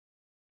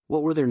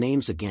 What were their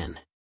names again?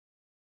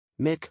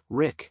 Mick,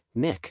 Rick,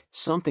 Nick,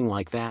 something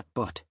like that,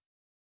 but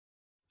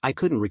I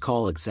couldn't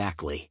recall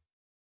exactly.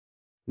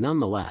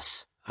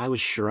 Nonetheless, I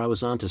was sure I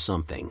was onto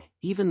something,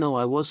 even though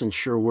I wasn't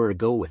sure where to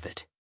go with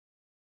it.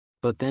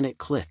 But then it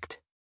clicked.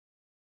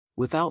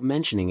 Without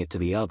mentioning it to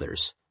the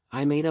others,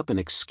 I made up an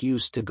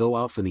excuse to go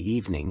out for the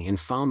evening and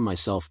found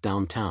myself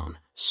downtown,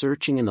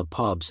 searching in the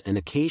pubs and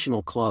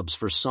occasional clubs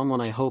for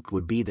someone I hoped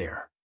would be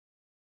there.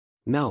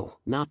 No,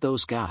 not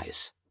those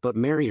guys, but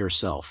Mary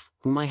herself,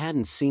 whom I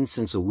hadn't seen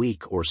since a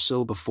week or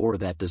so before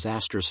that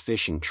disastrous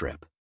fishing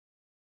trip.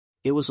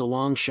 It was a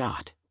long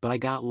shot, but I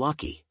got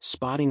lucky,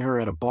 spotting her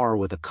at a bar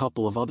with a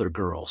couple of other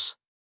girls.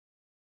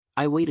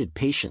 I waited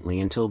patiently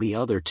until the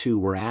other two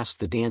were asked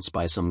to dance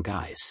by some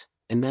guys,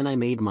 and then I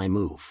made my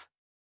move.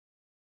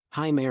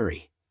 "Hi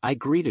Mary," I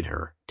greeted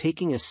her,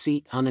 taking a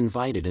seat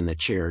uninvited in the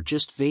chair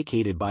just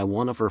vacated by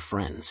one of her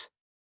friends.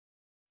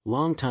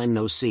 "Long time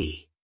no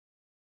see."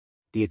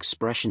 The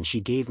expression she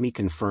gave me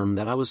confirmed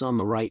that I was on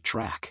the right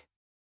track.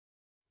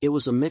 It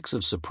was a mix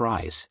of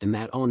surprise and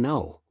that "oh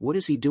no, what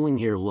is he doing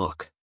here"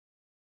 look.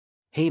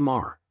 Hey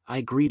Mar, I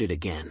greeted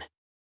again.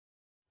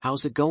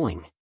 How's it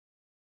going?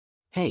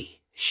 Hey,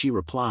 she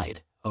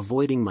replied,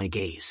 avoiding my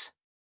gaze.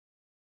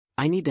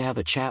 I need to have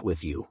a chat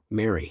with you,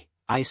 Mary,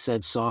 I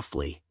said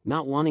softly,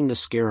 not wanting to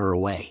scare her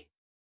away.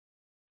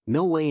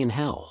 No way in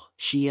hell,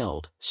 she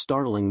yelled,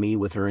 startling me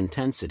with her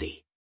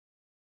intensity.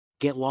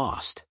 Get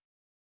lost.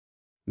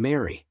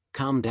 Mary,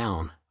 calm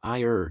down,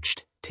 I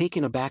urged,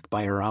 taken aback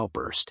by her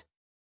outburst.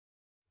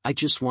 I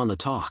just want to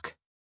talk.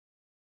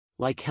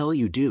 Like hell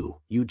you do,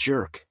 you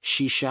jerk,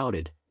 she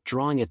shouted,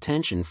 drawing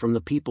attention from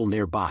the people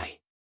nearby.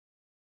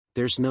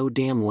 There's no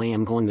damn way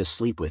I'm going to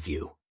sleep with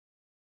you.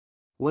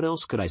 What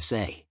else could I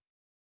say?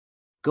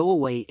 Go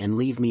away and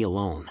leave me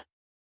alone.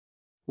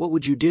 What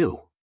would you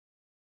do?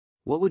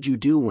 What would you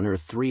do when her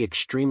 3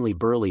 extremely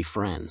burly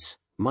friends,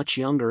 much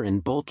younger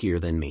and bulkier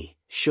than me,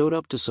 showed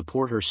up to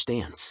support her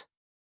stance?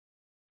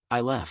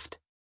 I left.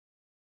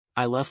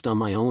 I left on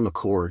my own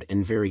accord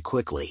and very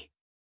quickly.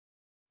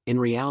 In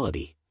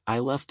reality, I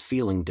left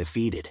feeling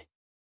defeated.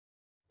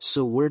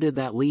 So where did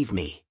that leave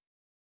me?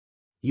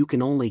 You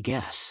can only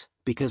guess,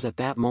 because at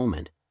that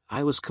moment,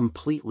 I was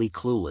completely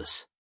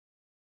clueless.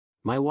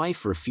 My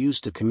wife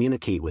refused to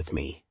communicate with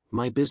me,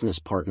 my business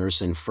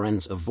partners and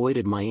friends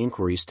avoided my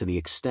inquiries to the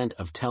extent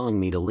of telling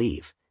me to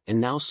leave,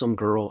 and now some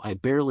girl I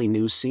barely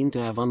knew seemed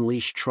to have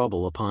unleashed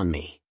trouble upon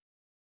me.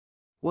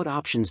 What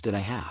options did I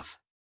have?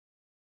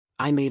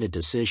 I made a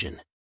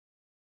decision.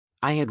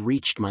 I had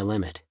reached my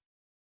limit.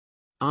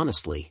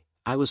 Honestly,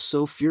 I was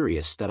so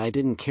furious that I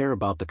didn't care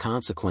about the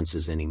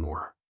consequences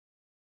anymore.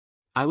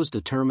 I was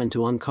determined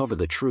to uncover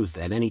the truth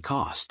at any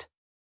cost.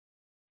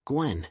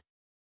 Gwen.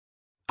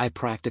 I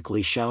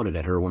practically shouted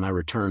at her when I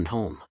returned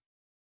home.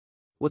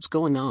 What's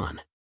going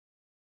on?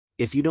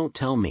 If you don't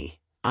tell me,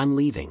 I'm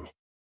leaving.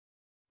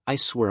 I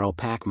swear I'll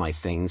pack my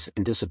things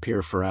and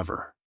disappear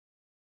forever.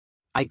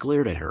 I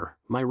glared at her,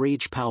 my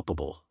rage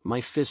palpable,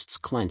 my fists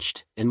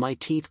clenched, and my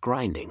teeth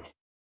grinding.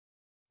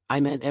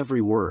 I meant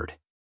every word.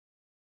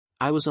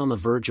 I was on the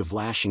verge of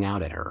lashing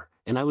out at her,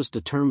 and I was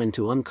determined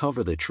to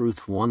uncover the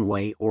truth one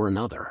way or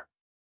another.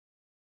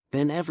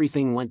 Then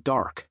everything went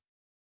dark.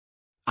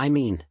 I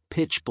mean,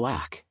 pitch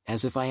black,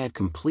 as if I had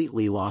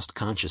completely lost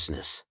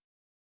consciousness.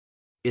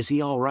 Is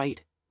he all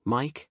right,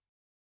 Mike?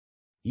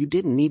 You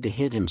didn't need to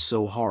hit him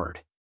so hard.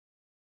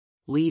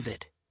 Leave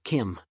it,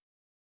 Kim.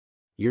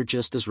 You're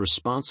just as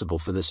responsible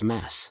for this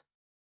mess.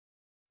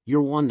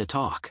 You're one to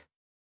talk.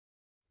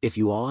 If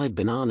you all had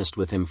been honest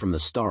with him from the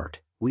start,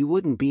 we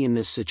wouldn't be in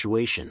this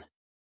situation.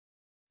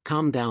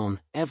 Calm down,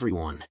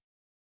 everyone.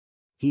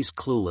 He's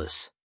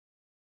clueless.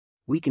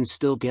 We can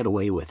still get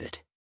away with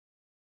it.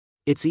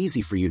 It's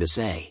easy for you to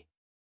say.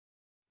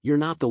 You're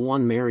not the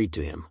one married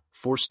to him,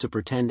 forced to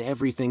pretend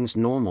everything's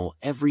normal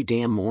every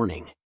damn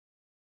morning.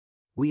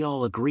 We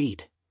all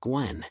agreed,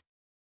 Gwen.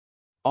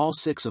 All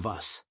 6 of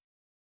us.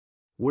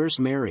 Where's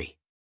Mary?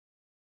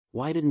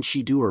 Why didn't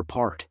she do her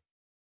part?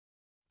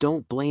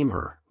 Don't blame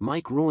her,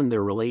 Mike ruined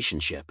their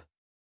relationship.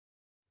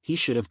 He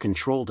should have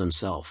controlled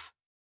himself.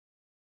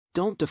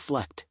 Don't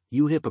deflect,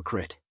 you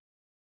hypocrite.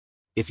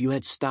 If you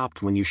had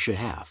stopped when you should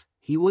have,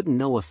 he wouldn't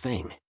know a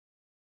thing.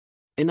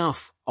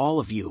 Enough, all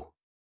of you.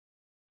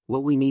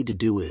 What we need to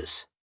do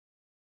is...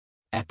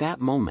 At that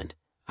moment,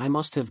 I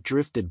must have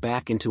drifted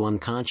back into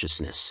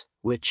unconsciousness,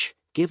 which,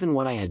 given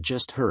what I had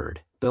just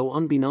heard, though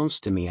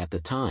unbeknownst to me at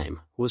the time,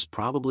 was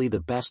probably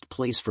the best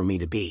place for me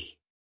to be.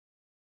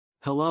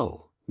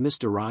 Hello,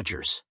 Mr.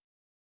 Rogers.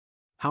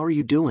 How are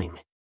you doing?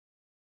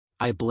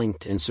 I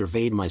blinked and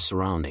surveyed my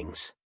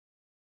surroundings.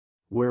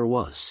 Where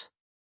was?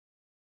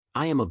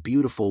 I am a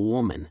beautiful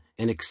woman,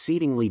 an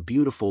exceedingly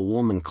beautiful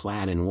woman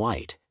clad in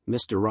white,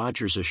 Mr.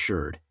 Rogers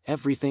assured,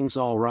 everything's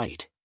all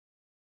right.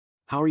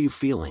 How are you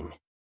feeling?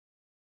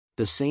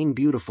 The same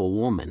beautiful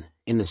woman,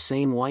 in the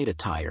same white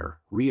attire,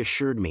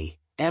 reassured me,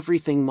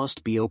 everything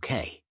must be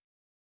okay.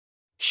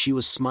 She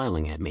was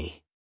smiling at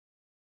me.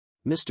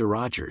 Mr.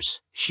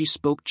 Rogers, she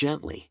spoke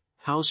gently,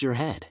 how's your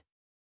head?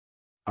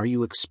 Are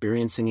you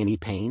experiencing any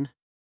pain?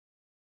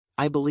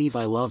 I believe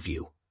I love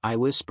you, I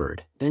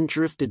whispered, then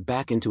drifted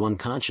back into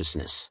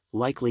unconsciousness,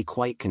 likely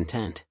quite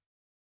content.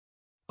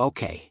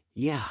 Okay,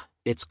 yeah,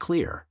 it's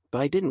clear,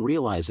 but I didn't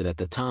realize it at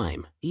the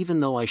time, even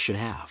though I should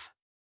have.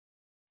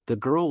 The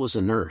girl was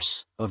a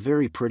nurse, a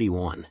very pretty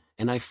one,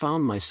 and I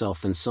found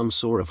myself in some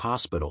sort of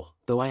hospital,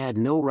 though I had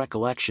no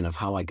recollection of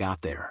how I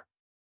got there.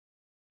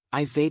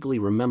 I vaguely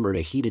remembered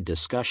a heated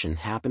discussion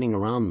happening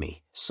around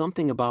me,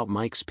 something about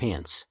Mike's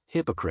pants,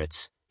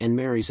 hypocrites, and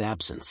Mary's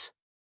absence.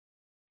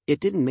 It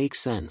didn't make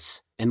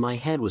sense, and my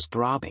head was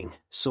throbbing,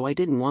 so I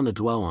didn't want to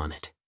dwell on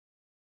it.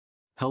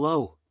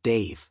 Hello,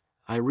 Dave.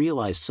 I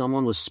realized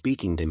someone was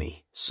speaking to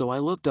me, so I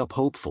looked up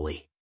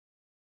hopefully.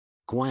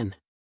 Gwen?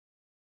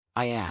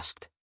 I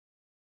asked.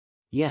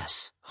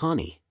 Yes,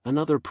 honey,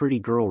 another pretty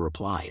girl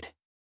replied.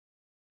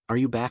 Are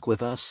you back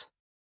with us?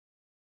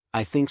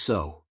 I think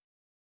so.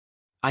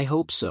 I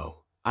hope so,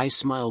 I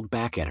smiled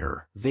back at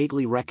her,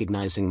 vaguely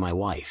recognizing my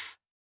wife.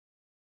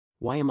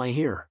 Why am I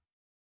here?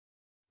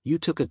 You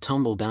took a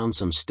tumble down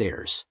some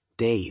stairs,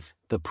 Dave,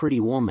 the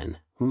pretty woman,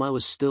 whom I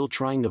was still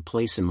trying to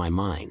place in my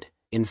mind,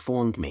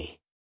 informed me.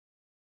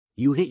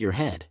 You hit your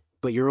head,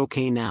 but you're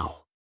okay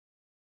now.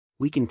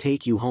 We can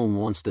take you home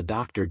once the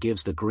doctor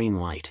gives the green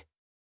light.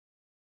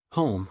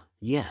 Home,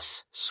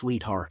 yes,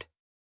 sweetheart.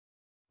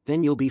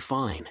 Then you'll be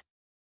fine.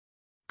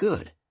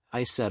 Good,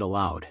 I said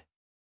aloud.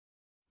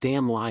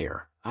 Damn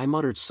liar, I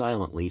muttered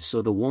silently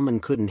so the woman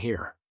couldn't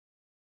hear.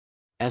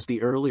 As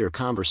the earlier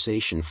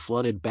conversation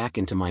flooded back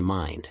into my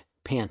mind,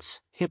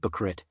 pants,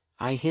 hypocrite,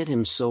 I hit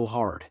him so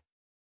hard.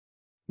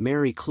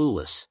 Mary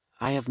clueless,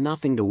 I have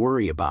nothing to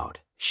worry about,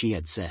 she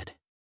had said.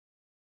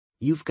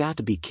 You've got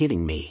to be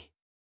kidding me.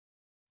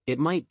 It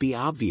might be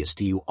obvious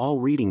to you all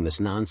reading this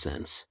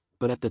nonsense,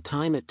 but at the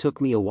time it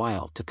took me a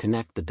while to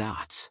connect the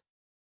dots.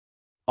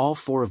 All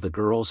 4 of the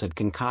girls had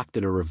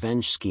concocted a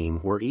revenge scheme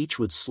where each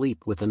would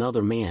sleep with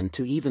another man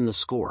to even the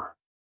score.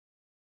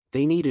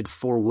 They needed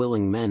 4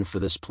 willing men for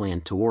this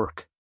plan to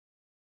work.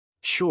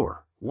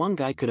 Sure, one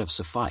guy could have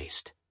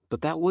sufficed,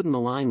 but that wouldn't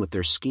align with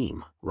their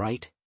scheme,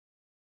 right?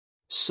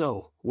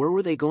 So, where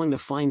were they going to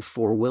find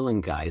 4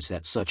 willing guys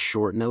at such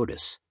short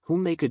notice,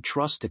 whom they could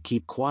trust to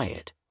keep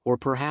quiet, or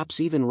perhaps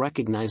even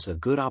recognize a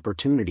good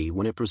opportunity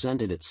when it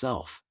presented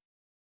itself?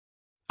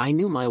 I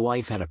knew my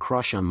wife had a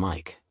crush on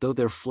Mike, though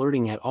their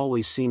flirting had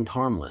always seemed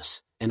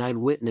harmless, and I'd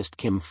witnessed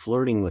Kim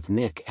flirting with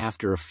Nick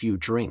after a few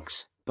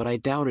drinks, but I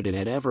doubted it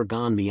had ever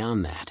gone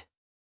beyond that.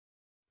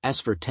 As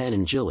for Ted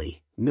and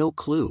Jilly, no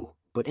clue,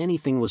 but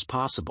anything was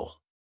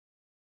possible.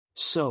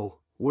 So,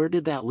 where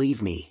did that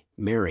leave me,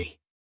 Mary?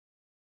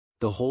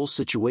 The whole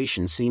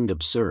situation seemed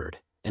absurd,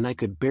 and I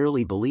could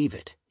barely believe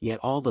it, yet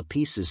all the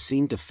pieces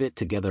seemed to fit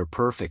together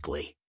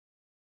perfectly.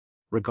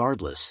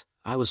 Regardless,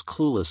 I was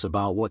clueless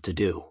about what to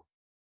do.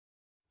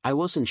 I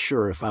wasn't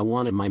sure if I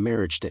wanted my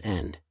marriage to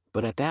end,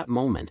 but at that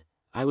moment,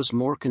 I was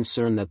more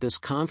concerned that this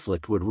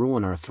conflict would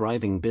ruin our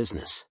thriving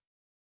business.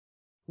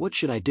 What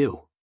should I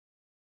do?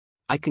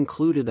 I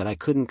concluded that I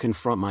couldn't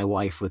confront my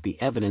wife with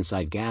the evidence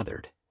I'd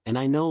gathered, and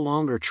I no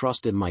longer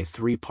trusted my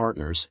 3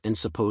 partners and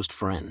supposed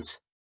friends.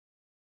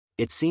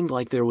 It seemed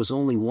like there was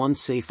only one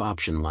safe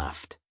option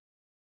left.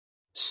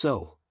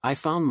 So, I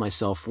found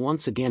myself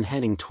once again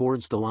heading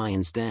towards the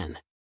lion's den.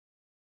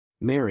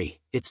 Mary,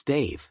 it's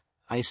Dave,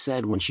 I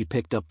said when she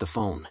picked up the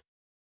phone.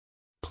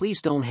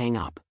 Please don't hang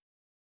up.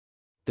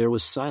 There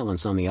was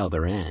silence on the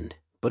other end,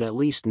 but at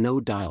least no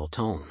dial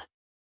tone.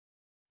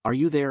 Are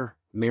you there,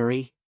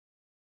 Mary?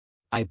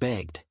 I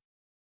begged.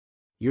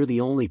 You're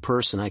the only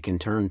person I can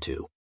turn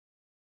to.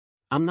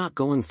 I'm not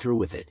going through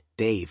with it,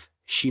 Dave,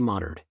 she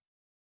muttered.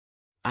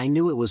 I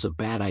knew it was a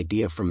bad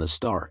idea from the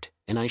start,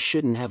 and I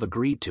shouldn't have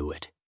agreed to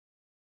it.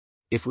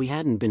 If we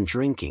hadn't been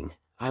drinking,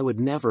 I would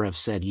never have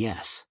said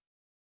yes.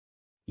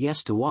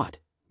 Yes to what,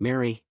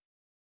 Mary?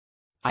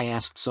 I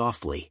asked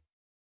softly.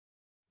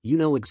 You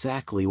know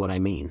exactly what I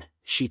mean,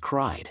 she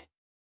cried.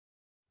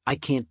 I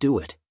can't do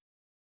it.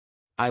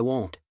 I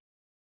won't.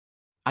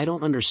 I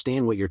don't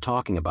understand what you're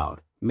talking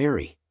about,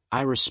 Mary,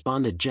 I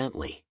responded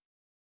gently.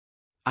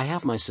 I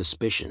have my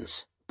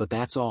suspicions, but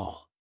that's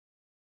all.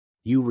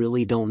 You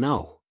really don't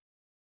know.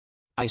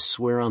 I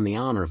swear on the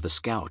honor of the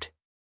Scout.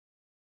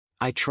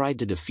 I tried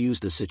to defuse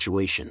the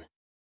situation.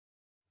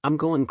 I'm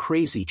going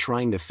crazy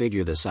trying to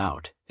figure this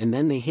out, and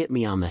then they hit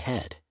me on the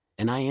head,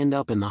 and I end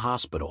up in the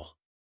hospital.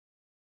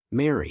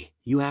 Mary,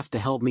 you have to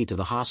help me to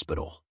the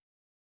hospital.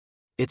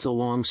 It's a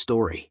long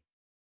story.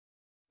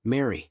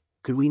 Mary,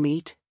 could we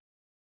meet?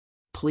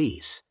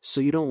 Please,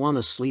 so you don't want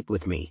to sleep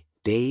with me,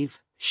 Dave?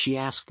 She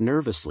asked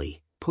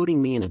nervously,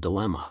 putting me in a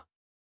dilemma.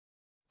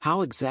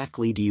 How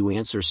exactly do you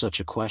answer such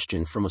a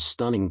question from a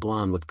stunning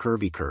blonde with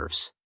curvy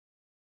curves?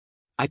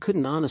 I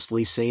couldn't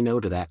honestly say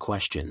no to that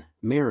question,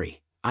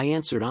 Mary, I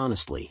answered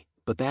honestly,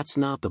 but that's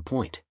not the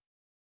point.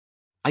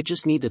 I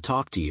just need to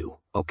talk to you,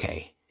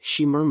 okay,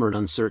 she murmured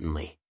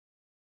uncertainly.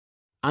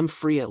 I'm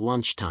free at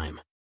lunchtime.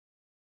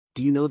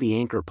 Do you know the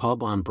Anchor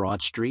Pub on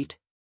Broad Street?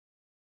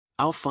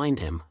 I'll find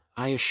him,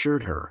 I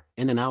assured her,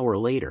 and an hour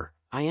later,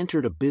 I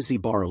entered a busy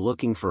bar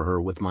looking for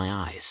her with my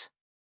eyes.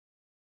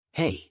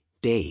 Hey,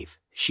 Dave,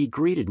 she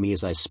greeted me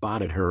as I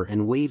spotted her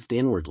and waved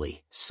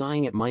inwardly,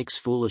 sighing at Mike's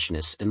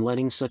foolishness and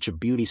letting such a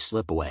beauty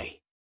slip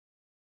away.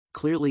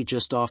 Clearly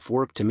just off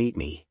work to meet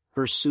me,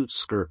 her suit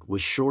skirt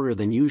was shorter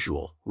than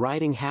usual,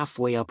 riding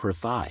halfway up her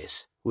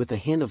thighs, with a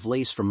hint of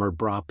lace from her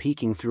bra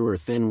peeking through her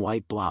thin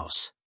white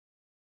blouse.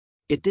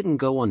 It didn't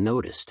go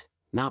unnoticed,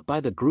 not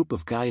by the group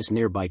of guys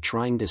nearby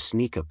trying to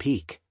sneak a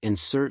peek, and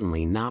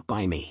certainly not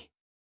by me.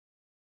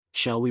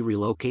 Shall we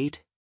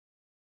relocate?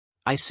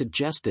 I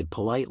suggested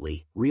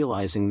politely,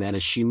 realizing that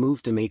as she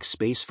moved to make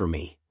space for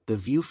me, the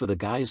view for the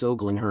guys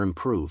ogling her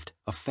improved,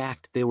 a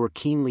fact they were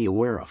keenly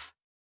aware of.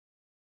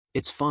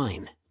 It's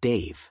fine,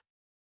 Dave.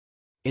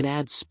 It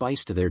adds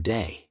spice to their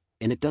day,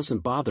 and it doesn't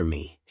bother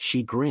me,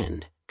 she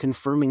grinned,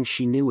 confirming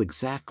she knew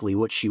exactly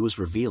what she was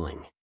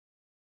revealing.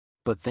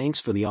 But thanks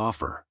for the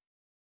offer.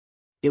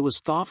 It was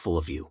thoughtful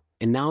of you,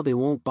 and now they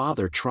won't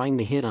bother trying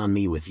to hit on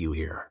me with you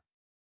here.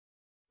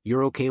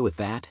 You're okay with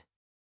that?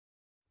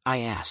 I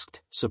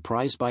asked,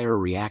 surprised by her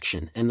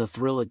reaction and the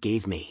thrill it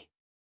gave me.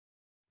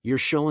 You're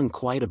showing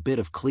quite a bit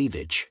of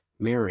cleavage,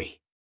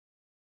 Mary.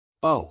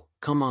 Oh,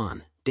 Come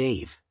on,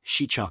 Dave,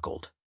 she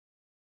chuckled.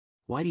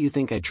 Why do you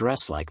think I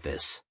dress like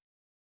this?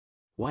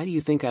 Why do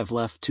you think I've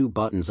left 2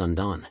 buttons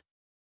undone?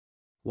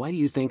 Why do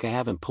you think I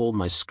haven't pulled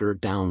my skirt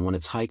down when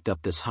it's hiked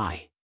up this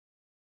high?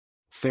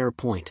 Fair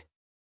point.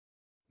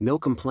 No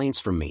complaints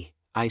from me,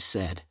 I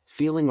said,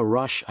 feeling a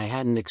rush I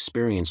hadn't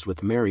experienced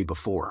with Mary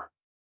before.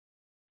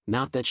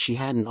 Not that she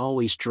hadn't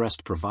always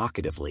dressed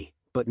provocatively,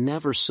 but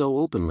never so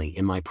openly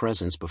in my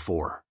presence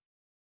before.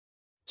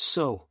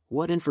 So,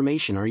 what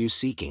information are you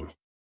seeking?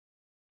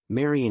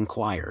 Mary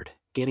inquired,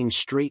 getting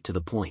straight to the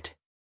point.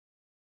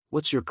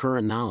 What's your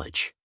current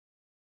knowledge?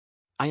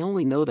 I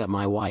only know that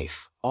my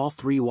wife, all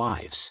 3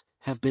 wives,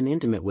 have been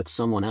intimate with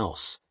someone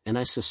else, and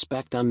I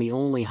suspect I'm the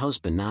only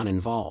husband not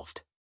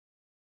involved.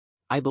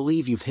 I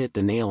believe you've hit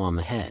the nail on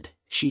the head,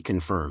 she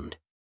confirmed.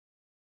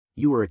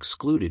 You were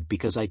excluded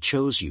because I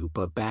chose you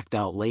but backed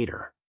out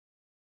later.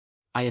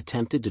 I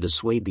attempted to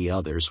dissuade the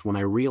others when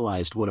I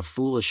realized what a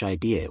foolish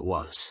idea it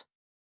was.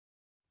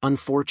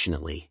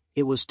 Unfortunately,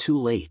 it was too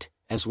late,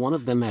 as one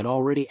of them had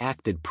already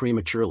acted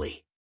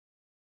prematurely.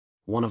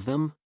 One of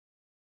them?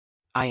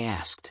 I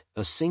asked,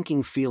 a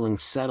sinking feeling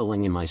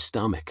settling in my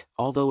stomach,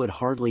 although it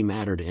hardly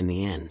mattered in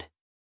the end.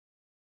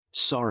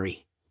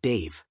 Sorry,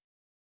 Dave.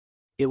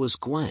 It was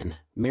Gwen,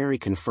 Mary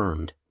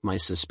confirmed my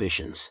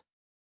suspicions.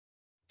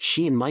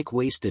 She and Mike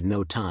wasted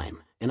no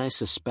time, and I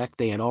suspect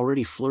they had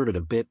already flirted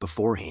a bit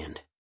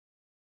beforehand.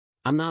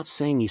 I'm not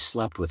saying he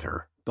slept with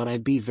her, but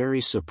I'd be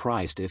very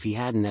surprised if he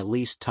hadn't at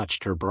least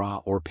touched her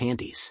bra or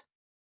panties.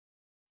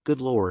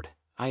 Good Lord,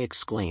 I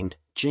exclaimed,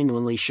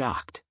 genuinely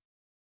shocked.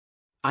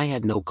 I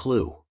had no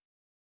clue.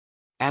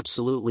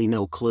 Absolutely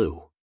no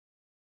clue.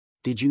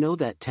 Did you know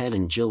that Ted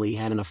and Jilly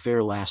had an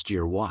affair last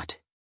year? What?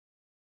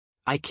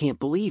 I can't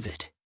believe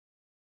it.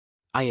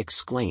 I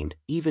exclaimed,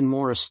 even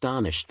more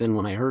astonished than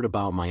when I heard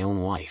about my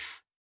own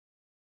wife.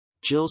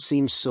 Jill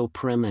seems so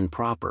prim and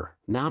proper,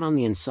 not on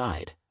the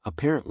inside,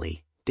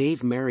 apparently.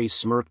 Dave. Mary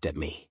smirked at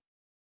me.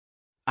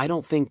 I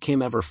don't think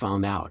Kim ever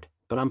found out,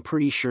 but I'm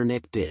pretty sure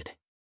Nick did.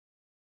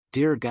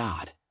 Dear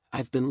God,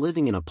 I've been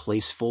living in a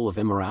place full of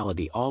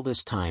immorality all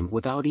this time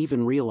without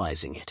even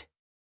realizing it.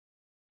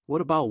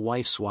 What about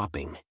wife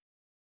swapping?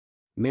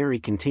 Mary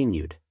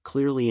continued,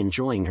 clearly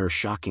enjoying her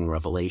shocking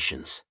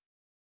revelations.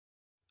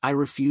 I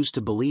refuse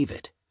to believe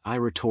it, I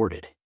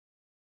retorted.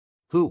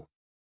 Who?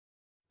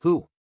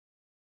 Who?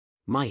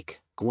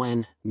 Mike,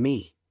 Gwen,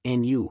 me,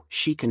 and you,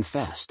 she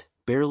confessed,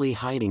 barely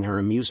hiding her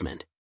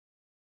amusement.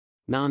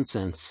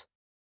 Nonsense!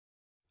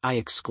 I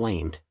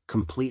exclaimed,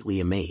 completely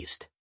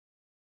amazed.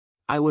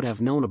 I would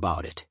have known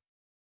about it.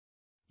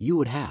 You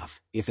would have,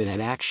 if it had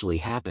actually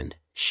happened,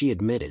 she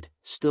admitted,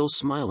 still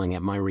smiling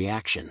at my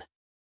reaction.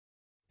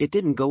 It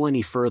didn't go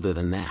any further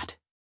than that.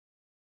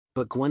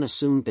 But Gwen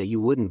assumed that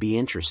you wouldn't be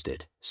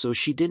interested, so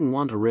she didn't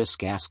want to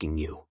risk asking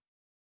you.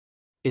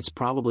 It's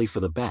probably for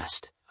the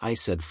best, I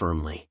said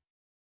firmly.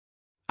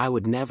 I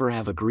would never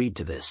have agreed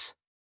to this.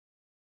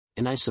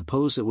 And I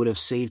suppose it would have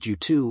saved you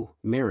too,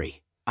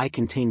 Mary, I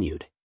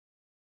continued.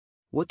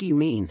 What do you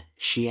mean?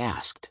 She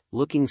asked,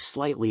 looking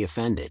slightly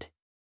offended.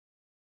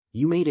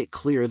 You made it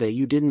clear that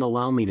you didn't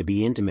allow me to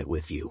be intimate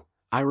with you,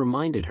 I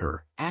reminded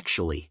her,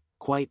 actually,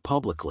 quite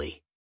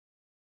publicly.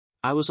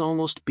 I was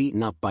almost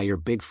beaten up by your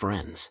big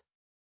friends.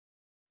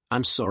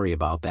 I'm sorry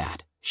about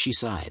that, she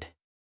sighed.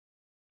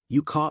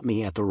 You caught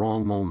me at the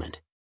wrong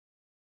moment.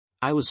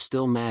 I was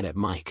still mad at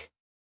Mike.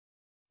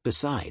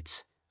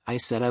 Besides, I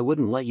said I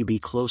wouldn't let you be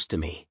close to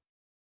me.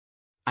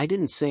 I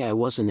didn't say I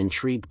wasn't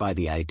intrigued by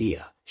the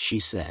idea, she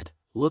said,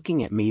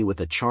 looking at me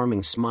with a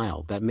charming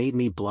smile that made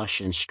me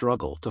blush and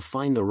struggle to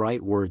find the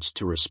right words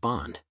to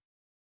respond.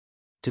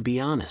 To be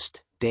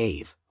honest,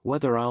 Dave,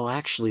 whether I'll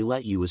actually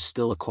let you is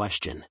still a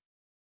question.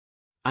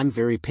 I'm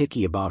very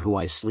picky about who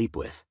I sleep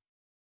with.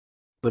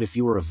 But if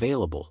you were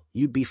available,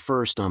 you'd be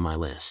first on my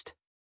list.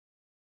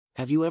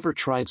 Have you ever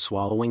tried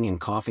swallowing and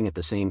coughing at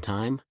the same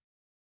time?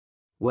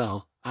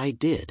 Well, I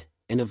did,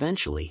 and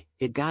eventually,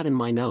 it got in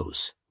my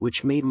nose,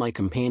 which made my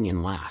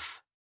companion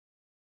laugh.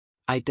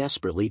 I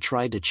desperately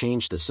tried to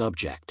change the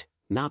subject,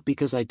 not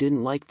because I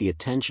didn't like the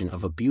attention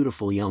of a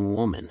beautiful young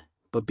woman,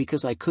 but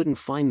because I couldn't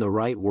find the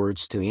right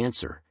words to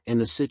answer, and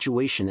the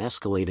situation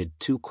escalated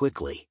too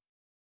quickly.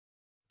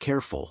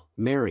 Careful,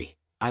 Mary,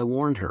 I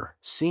warned her,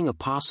 seeing a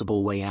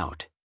possible way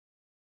out.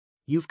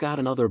 You've got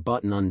another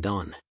button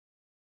undone.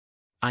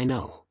 I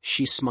know,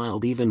 she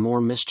smiled even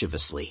more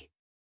mischievously.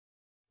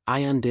 I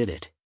undid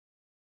it.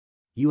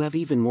 You have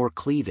even more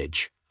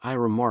cleavage, I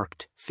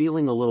remarked,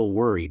 feeling a little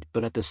worried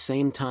but at the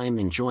same time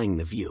enjoying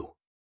the view.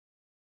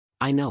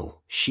 I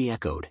know, she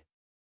echoed.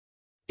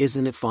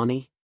 Isn't it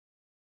funny?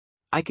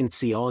 I can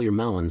see all your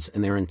melons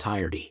in their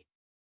entirety.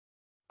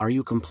 Are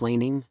you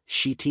complaining?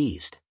 She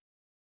teased.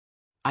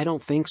 I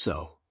don't think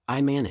so,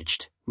 I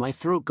managed, my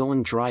throat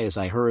going dry as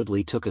I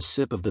hurriedly took a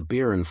sip of the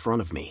beer in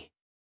front of me.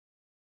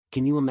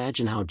 Can you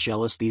imagine how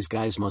jealous these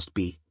guys must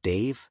be,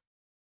 Dave?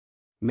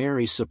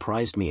 Mary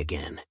surprised me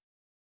again.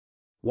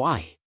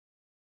 Why?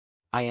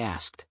 I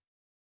asked.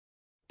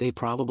 They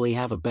probably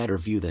have a better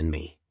view than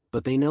me,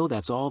 but they know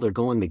that's all they're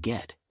going to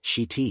get,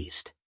 she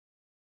teased.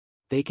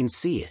 They can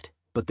see it,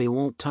 but they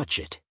won't touch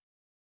it.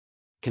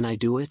 Can I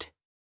do it?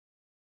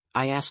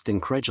 I asked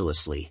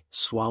incredulously,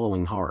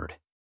 swallowing hard.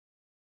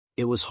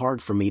 It was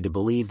hard for me to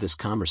believe this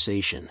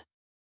conversation.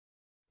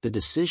 The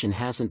decision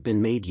hasn't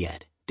been made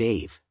yet,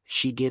 Dave,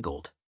 she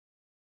giggled.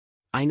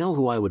 I know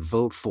who I would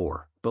vote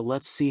for, but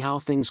let's see how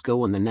things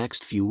go in the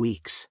next few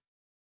weeks.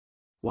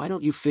 Why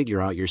don't you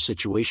figure out your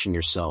situation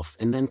yourself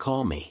and then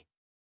call me?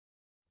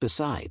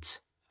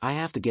 Besides, I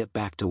have to get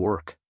back to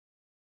work.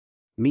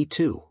 Me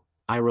too,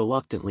 I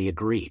reluctantly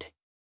agreed.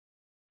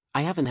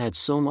 I haven't had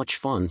so much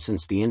fun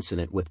since the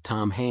incident with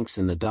Tom Hanks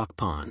in the duck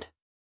pond.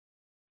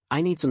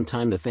 I need some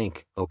time to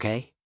think,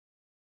 okay?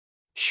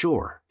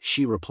 Sure,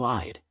 she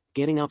replied,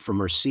 getting up from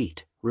her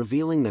seat,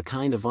 revealing the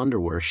kind of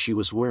underwear she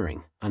was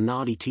wearing, a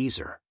naughty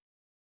teaser.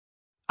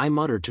 I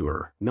muttered to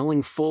her,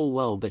 knowing full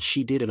well that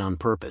she did it on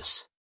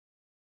purpose.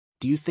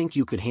 Do you think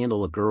you could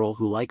handle a girl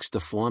who likes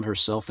to flaunt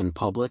herself in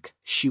public?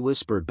 She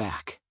whispered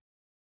back.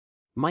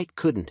 Mike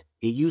couldn't,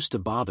 it used to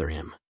bother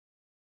him.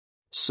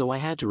 So I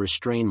had to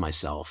restrain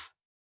myself.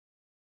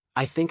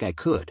 I think I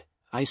could,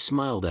 I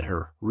smiled at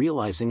her,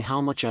 realizing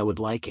how much I would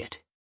like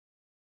it.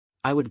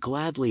 I would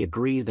gladly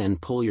agree. Then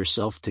pull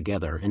yourself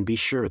together and be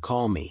sure to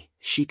call me,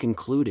 she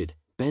concluded,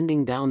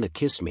 bending down to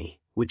kiss me,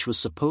 which was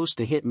supposed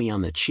to hit me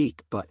on the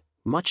cheek but,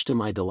 much to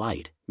my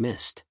delight,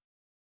 missed.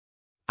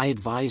 I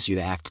advise you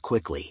to act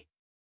quickly.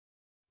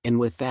 And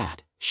with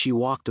that, she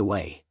walked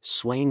away,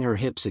 swaying her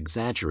hips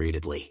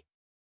exaggeratedly.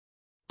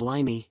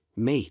 Blimey,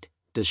 mate,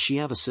 does she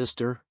have a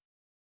sister?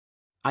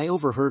 I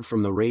overheard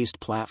from the raised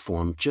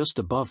platform just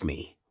above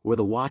me, where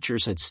the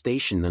watchers had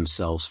stationed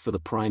themselves for the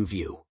prime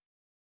view.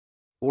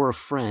 Or a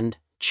friend,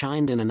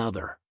 chimed in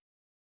another.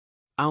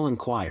 I'll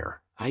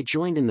inquire. I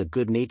joined in the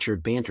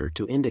good-natured banter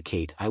to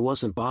indicate I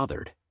wasn't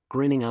bothered,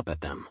 grinning up at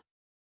them.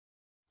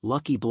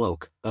 Lucky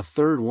bloke, a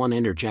third one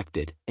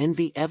interjected,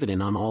 envy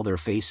evident on all their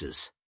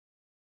faces.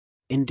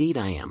 Indeed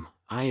I am,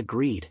 I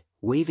agreed,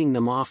 waving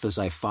them off as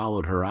I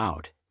followed her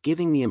out,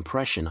 giving the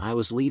impression I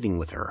was leaving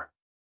with her.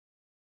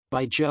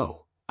 By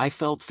Joe, I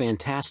felt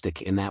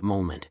fantastic in that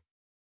moment.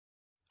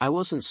 I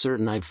wasn't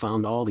certain I'd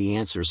found all the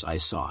answers I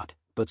sought,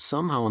 but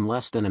somehow in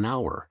less than an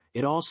hour,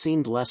 it all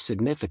seemed less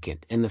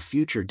significant and the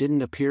future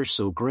didn't appear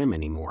so grim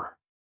anymore.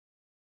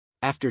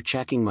 After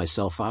checking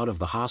myself out of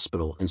the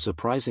hospital in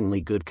surprisingly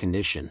good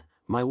condition,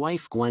 my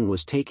wife Gwen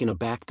was taken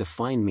aback to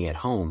find me at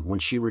home when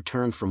she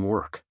returned from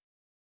work.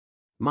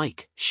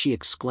 Mike, she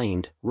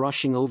exclaimed,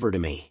 rushing over to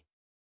me.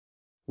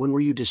 When were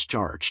you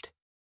discharged?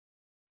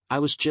 I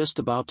was just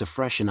about to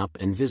freshen up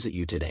and visit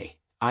you today,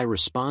 I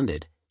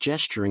responded,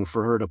 gesturing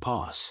for her to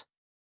pause.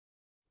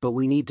 But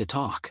we need to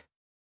talk.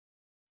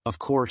 Of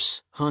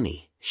course,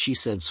 honey, she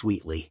said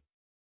sweetly.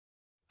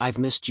 I've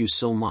missed you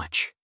so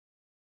much.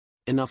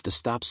 Enough to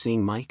stop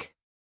seeing Mike?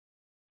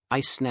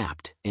 I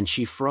snapped, and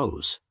she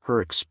froze, her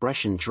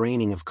expression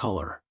draining of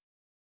color.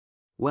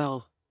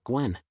 Well,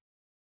 Gwen.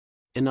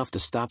 Enough to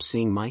stop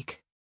seeing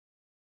Mike?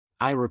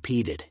 I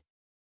repeated.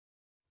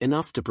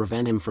 Enough to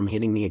prevent him from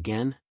hitting me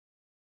again?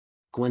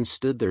 Gwen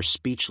stood there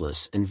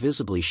speechless and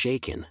visibly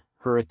shaken,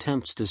 her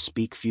attempts to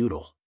speak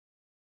futile.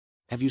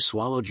 Have you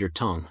swallowed your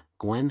tongue,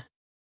 Gwen?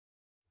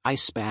 I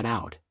spat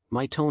out,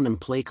 my tone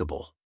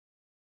implacable.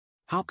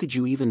 How could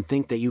you even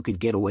think that you could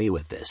get away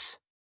with this?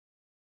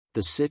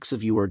 The six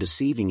of you are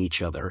deceiving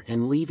each other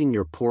and leaving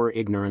your poor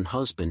ignorant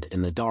husband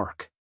in the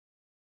dark.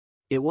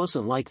 It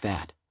wasn't like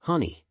that,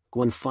 honey,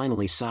 Gwen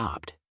finally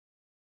sobbed.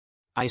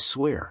 I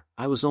swear,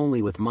 I was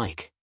only with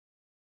Mike.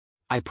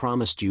 I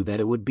promised you that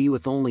it would be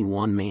with only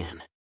one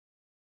man.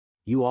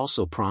 You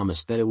also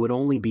promised that it would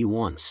only be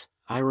once,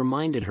 I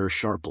reminded her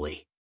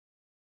sharply.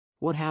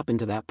 What happened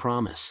to that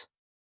promise?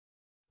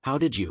 How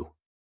did you?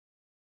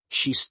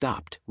 She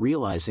stopped,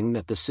 realizing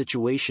that the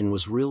situation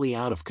was really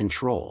out of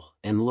control,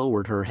 and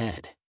lowered her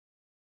head.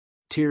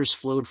 Tears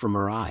flowed from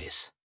her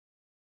eyes.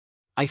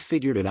 I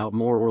figured it out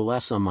more or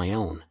less on my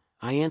own,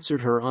 I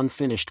answered her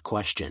unfinished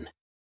question.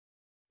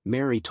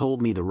 Mary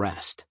told me the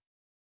rest.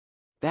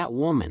 That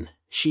woman,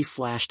 she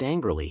flashed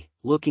angrily,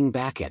 looking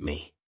back at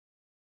me.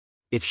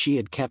 If she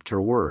had kept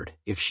her word,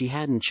 if she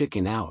hadn't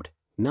chickened out,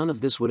 none of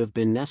this would have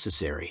been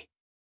necessary.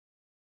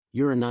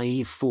 You're a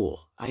naive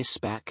fool, I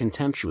spat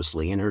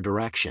contemptuously in her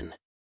direction.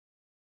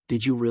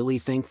 Did you really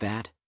think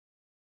that?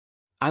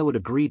 I would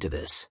agree to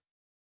this.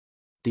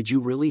 Did you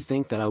really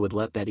think that I would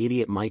let that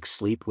idiot Mike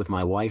sleep with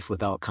my wife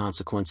without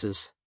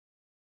consequences?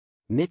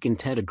 Nick and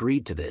Ted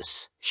agreed to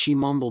this, she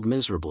mumbled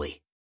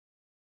miserably.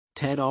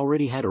 Ted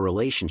already had a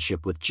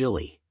relationship with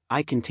Jilly,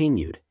 I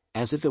continued,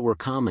 as if it were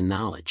common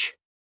knowledge.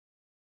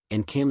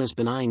 And Kim has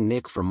been eyeing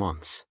Nick for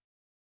months.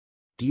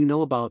 Do you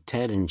know about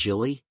Ted and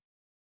Jilly?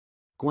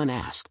 Gwen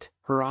asked,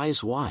 her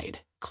eyes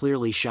wide,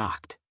 clearly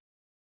shocked.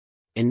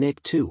 And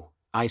Nick too,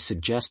 I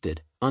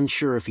suggested,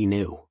 unsure if he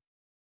knew.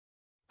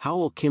 How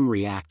will Kim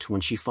react when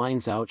she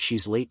finds out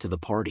she's late to the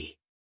party?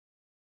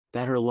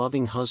 That her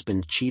loving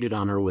husband cheated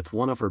on her with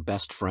one of her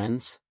best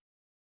friends?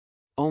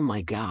 Oh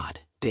my God,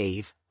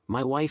 Dave,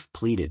 my wife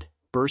pleaded,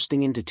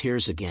 bursting into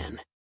tears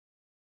again.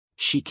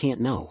 She can't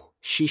know,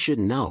 she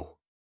shouldn't know.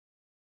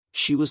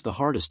 She was the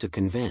hardest to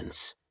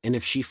convince, and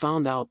if she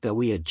found out that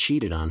we had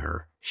cheated on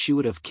her, she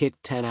would have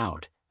kicked Ted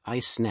out, I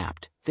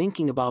snapped,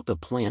 thinking about the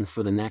plan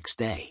for the next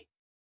day.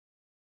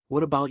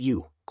 What about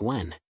you,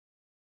 Gwen?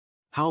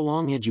 How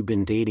long had you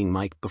been dating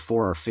Mike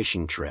before our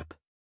fishing trip?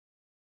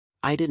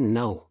 I didn't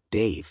know,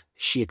 Dave,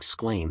 she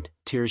exclaimed,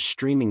 tears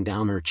streaming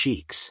down her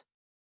cheeks.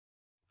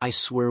 I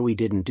swear we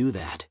didn't do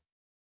that.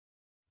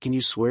 Can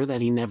you swear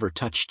that he never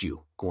touched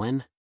you,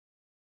 Gwen?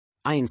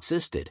 I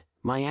insisted,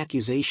 my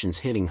accusations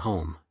hitting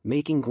home,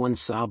 making Gwen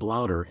sob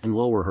louder and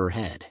lower her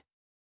head.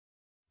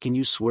 Can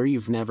you swear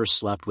you've never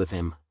slept with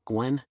him,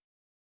 Gwen?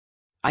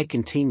 I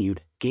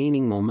continued,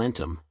 gaining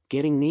momentum,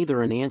 getting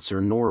neither an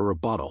answer nor a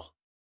rebuttal.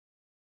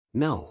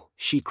 No,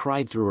 she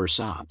cried through her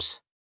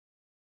sobs.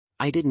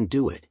 I didn't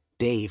do it,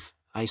 Dave,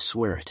 I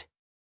swear it.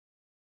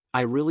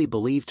 I really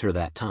believed her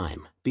that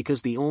time,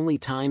 because the only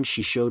times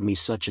she showed me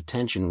such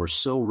attention were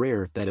so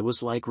rare that it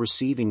was like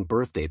receiving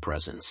birthday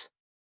presents.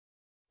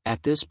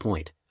 At this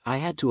point, I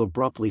had to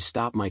abruptly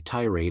stop my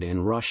tirade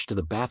and rush to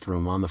the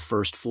bathroom on the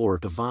first floor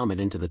to vomit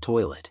into the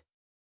toilet.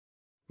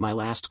 My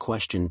last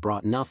question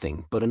brought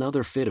nothing but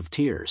another fit of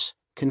tears,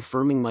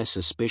 confirming my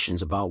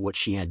suspicions about what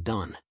she had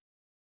done.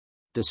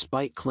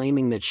 Despite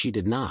claiming that she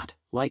did not,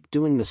 like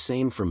doing the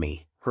same for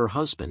me, her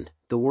husband,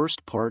 the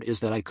worst part is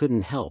that I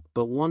couldn't help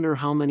but wonder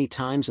how many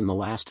times in the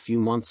last few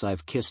months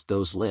I've kissed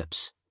those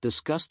lips,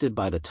 disgusted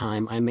by the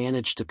time I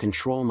managed to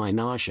control my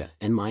nausea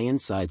and my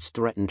insides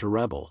threatened to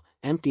rebel.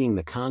 Emptying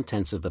the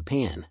contents of the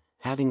pan,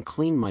 having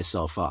cleaned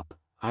myself up,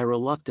 I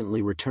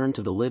reluctantly returned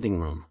to the living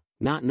room,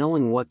 not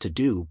knowing what to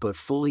do but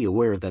fully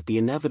aware that the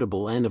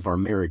inevitable end of our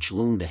marriage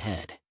loomed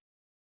ahead.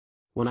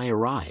 When I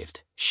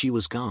arrived, she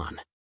was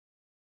gone.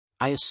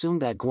 I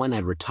assumed that Gwen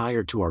had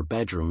retired to our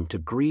bedroom to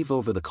grieve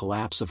over the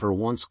collapse of her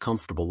once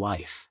comfortable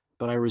life,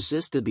 but I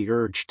resisted the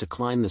urge to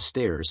climb the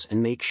stairs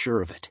and make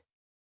sure of it.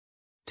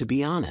 To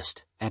be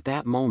honest, at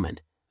that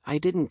moment, I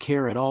didn't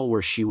care at all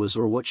where she was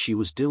or what she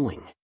was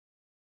doing.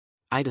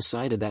 I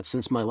decided that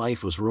since my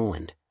life was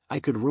ruined, I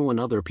could ruin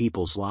other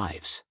people's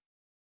lives.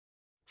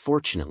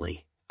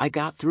 Fortunately, I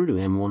got through to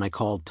him when I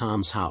called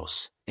Tom's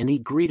house, and he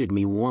greeted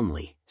me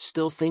warmly,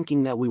 still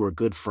thinking that we were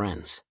good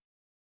friends.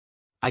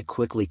 I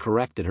quickly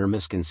corrected her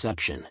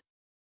misconception.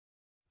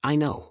 I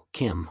know,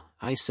 Kim,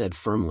 I said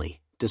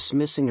firmly,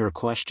 dismissing her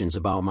questions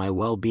about my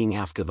well-being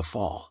after the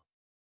fall.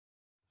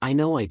 I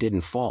know I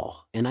didn't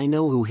fall, and I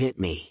know who hit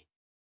me.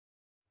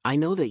 I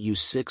know that you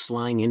 6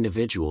 lying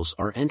individuals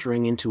are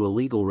entering into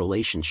illegal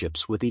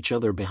relationships with each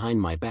other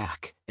behind my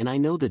back, and I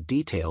know the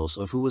details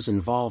of who was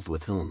involved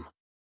with whom.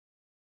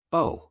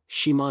 Oh,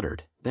 she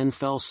muttered, then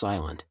fell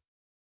silent.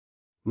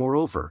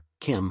 Moreover,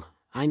 Kim,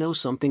 I know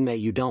something that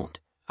you don't,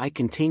 I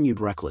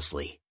continued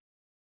recklessly.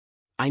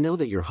 I know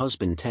that your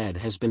husband Ted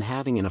has been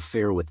having an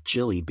affair with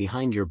Jilly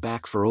behind your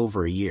back for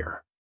over a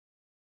year.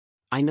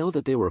 I know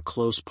that they were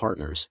close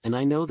partners and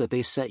I know that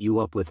they set you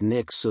up with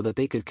Nick so that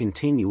they could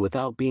continue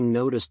without being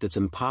noticed. It's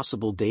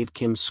impossible, Dave,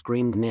 Kim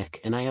screamed.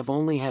 Nick and I have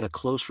only had a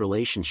close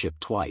relationship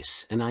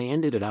twice and I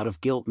ended it out of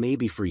guilt,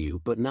 maybe for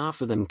you but not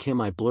for them, Kim,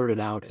 I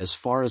blurted out. As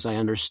far as I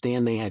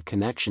understand they had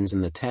connections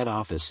in the Ted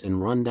office and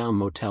rundown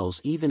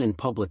motels, even in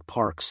public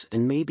parks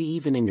and maybe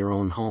even in your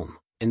own home,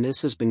 and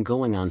this has been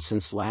going on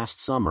since last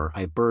summer.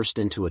 I burst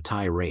into a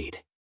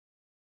tirade,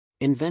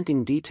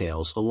 inventing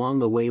details along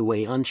the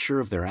way unsure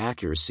of their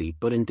accuracy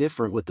but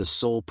indifferent with the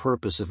sole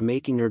purpose of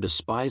making her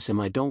despise him.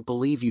 I don't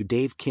believe you,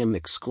 Dave, Kim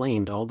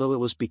exclaimed, although it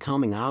was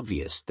becoming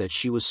obvious that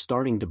she was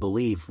starting to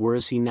believe. Where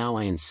is he now?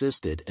 I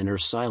insisted, and her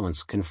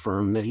silence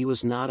confirmed that he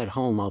was not at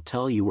home. I'll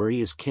tell you where he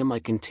is, Kim, I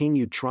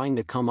continued, trying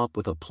to come up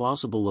with a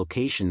plausible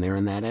location. There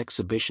in that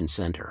exhibition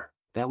center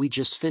that we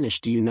just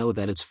finished. Do you know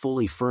that it's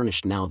fully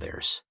furnished now?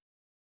 There's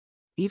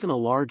even a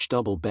large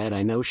double bed.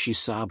 I know, she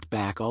sobbed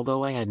back,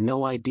 although I had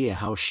no idea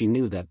how she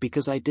knew that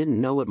because I didn't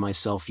know it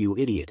myself. You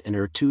idiot, and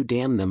her too,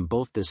 damn them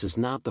both. This is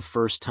not the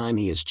first time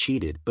he has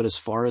cheated, but as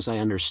far as I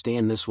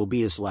understand this will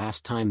be his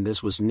last time.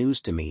 This was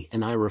news to me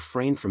and I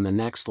refrained from the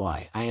next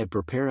lie I had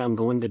prepared. I'm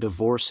going to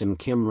divorce him,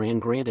 Kim ran.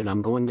 Granted,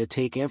 I'm going to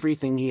take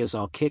everything he has.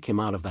 I'll kick him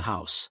out of the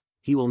house.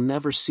 He will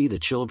never see the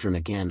children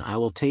again. I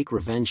will take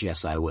revenge.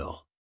 Yes, I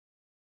will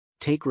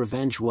take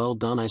revenge. Well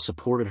done, I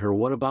supported her.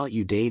 What about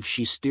you, Dave?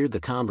 She steered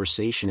the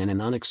conversation in an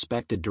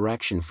unexpected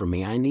direction for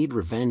me. I need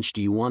revenge.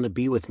 Do you want to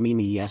be with me?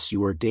 Yes,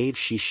 you are, Dave,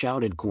 she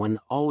shouted. Gwen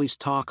always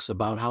talks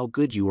about how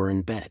good you are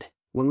in bed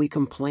when we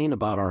complain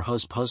about our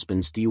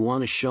husbands. Do you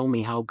want to show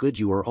me how good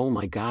you are? Oh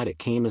my God, it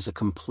came as a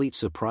complete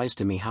surprise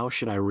to me. How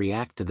should I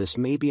react to this?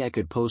 Maybe I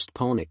could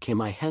postpone it,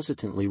 Kim. I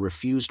hesitantly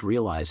refused,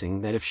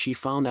 realizing that if she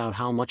found out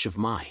how much of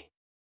my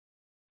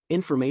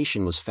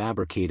information was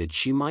fabricated,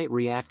 she might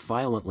react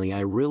violently.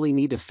 I really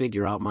need to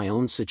figure out my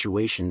own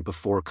situation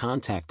before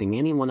contacting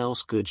anyone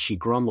else. Good, she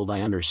grumbled. I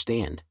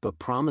understand, but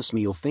promise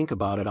me you'll think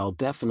about it. I'll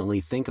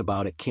definitely think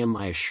about it, Kim,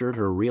 I assured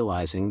her,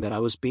 realizing that I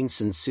was being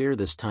sincere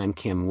this time.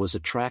 Kim was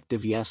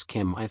attractive. Yes,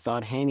 Kim, I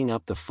thought, hanging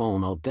up the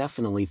phone. I'll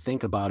definitely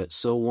think about it.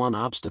 So one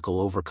obstacle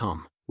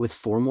overcome, with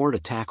 4 more to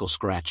tackle.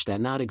 Scratch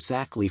that. Not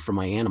exactly for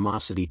my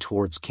animosity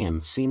towards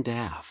Kim seemed to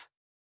have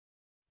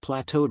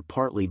plateaued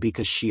partly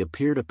because she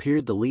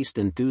appeared the least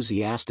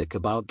enthusiastic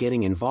about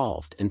getting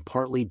involved and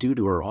partly due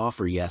to her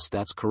offer. Yes,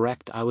 that's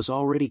correct. I was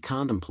already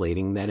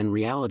contemplating that. In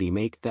reality,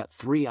 make that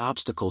 3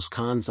 obstacles.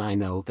 Cons: I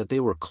know that they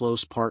were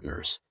close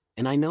partners,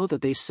 and I know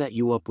that they set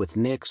you up with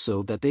Nick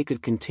so that they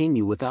could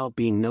continue without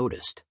being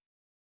noticed.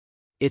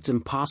 It's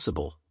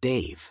impossible,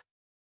 Dave.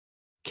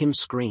 Kim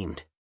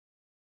screamed.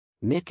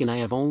 Nick and I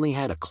have only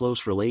had a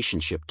close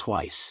relationship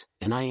twice,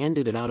 and I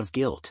ended it out of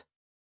guilt.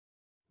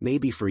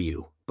 Maybe for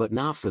you, but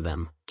not for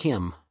them,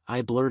 Kim,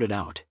 I blurted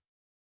out.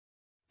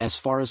 As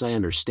far as I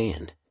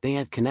understand, they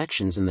had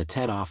connections in the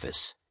Ted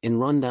office, in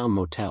rundown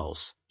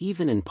motels,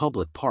 even in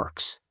public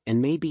parks,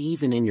 and maybe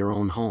even in your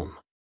own home.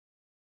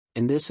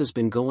 And this has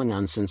been going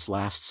on since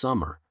last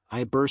summer.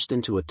 I burst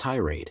into a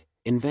tirade,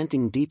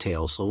 inventing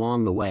details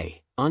along the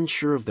way,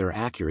 unsure of their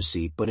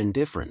accuracy but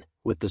indifferent,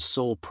 with the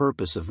sole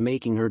purpose of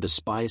making her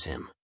despise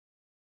him.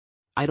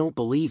 I don't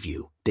believe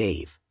you,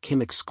 Dave,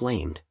 Kim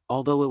exclaimed,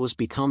 although it was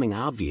becoming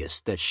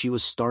obvious that she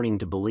was starting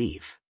to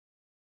believe.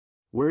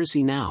 Where is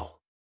he now?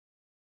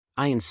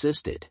 I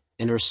insisted,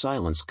 and her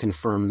silence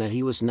confirmed that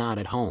he was not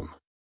at home.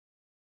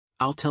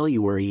 I'll tell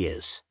you where he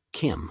is,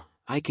 Kim,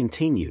 I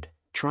continued,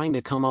 trying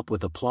to come up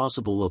with a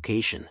plausible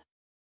location.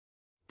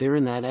 They're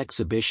in that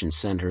exhibition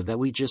center that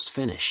we just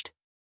finished.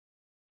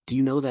 Do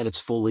you know that it's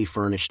fully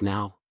furnished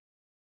now?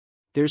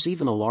 There's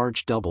even a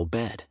large double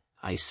bed,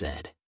 I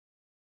said.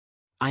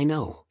 I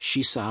know,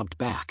 she sobbed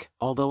back,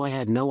 although I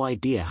had no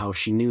idea how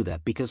she knew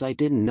that because I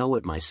didn't know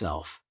it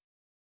myself.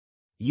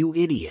 You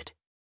idiot.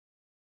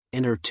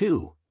 And her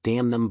too,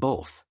 damn them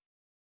both.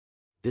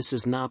 This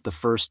is not the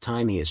first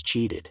time he has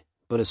cheated,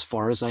 but as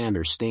far as I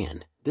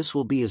understand, this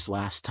will be his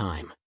last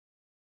time.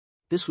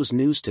 This was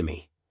news to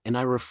me, and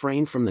I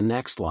refrained from the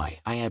next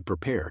lie I had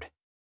prepared.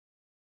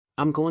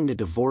 I'm going to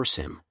divorce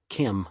him,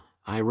 Kim,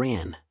 I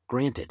ran,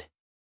 granted.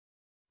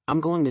 I'm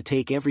going to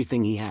take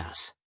everything he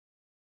has.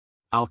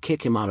 I'll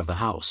kick him out of the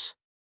house.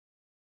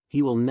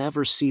 He will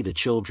never see the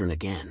children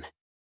again.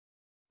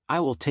 I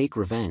will take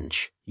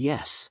revenge.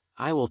 Yes,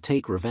 I will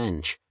take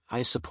revenge,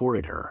 I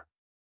supported her.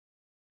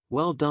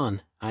 Well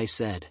done, I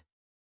said.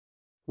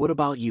 What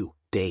about you,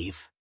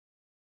 Dave?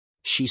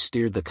 She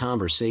steered the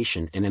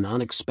conversation in an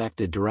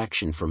unexpected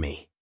direction for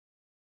me.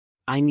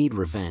 I need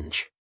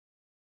revenge.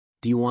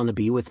 Do you want to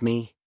be with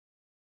me?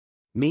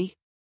 Me?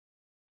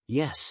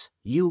 Yes,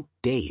 you,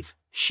 Dave,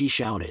 she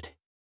shouted.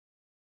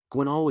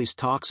 Gwen always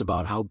talks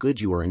about how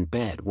good you are in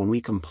bed when we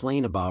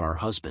complain about our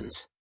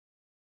husbands.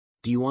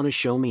 Do you want to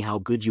show me how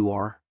good you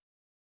are?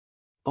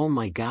 Oh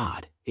my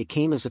God, it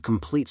came as a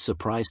complete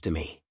surprise to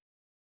me.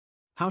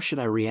 How should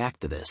I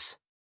react to this?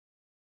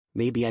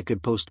 Maybe I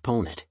could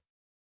postpone it.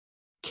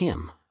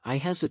 Kim, I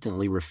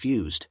hesitantly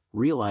refused,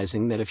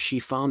 realizing that if she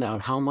found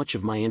out how much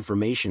of my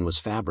information was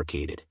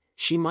fabricated,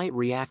 she might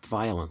react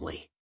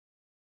violently.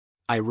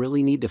 I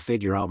really need to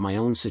figure out my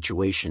own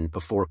situation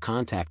before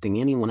contacting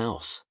anyone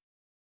else.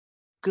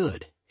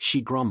 Good,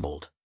 she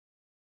grumbled.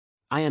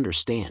 I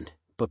understand,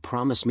 but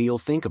promise me you'll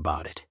think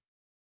about it.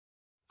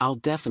 I'll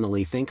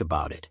definitely think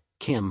about it,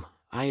 Kim,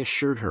 I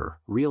assured her,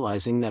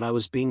 realizing that I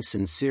was being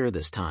sincere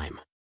this time.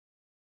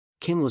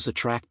 Kim was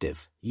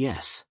attractive,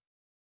 yes.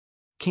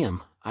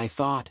 Kim, I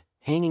thought,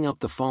 hanging up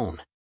the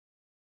phone.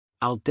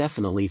 I'll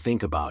definitely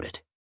think about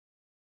it.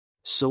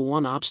 So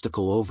 1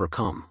 obstacle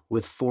overcome,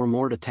 with 4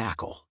 more to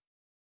tackle.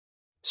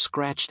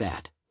 Scratch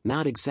that,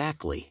 not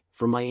exactly,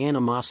 for my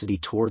animosity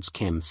towards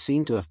Kim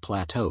seemed to have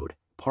plateaued,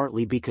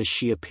 partly because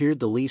she appeared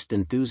the least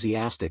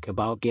enthusiastic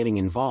about getting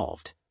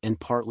involved, and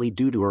partly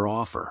due to her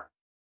offer.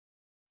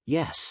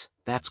 Yes,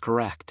 that's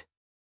correct.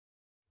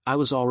 I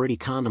was already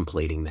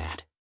contemplating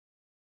that.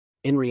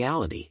 In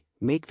reality,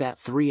 make that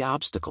 3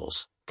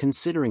 obstacles,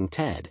 considering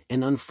Ted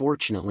and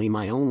unfortunately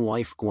my own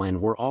wife Gwen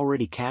were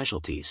already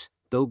casualties,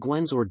 though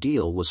Gwen's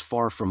ordeal was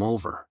far from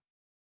over.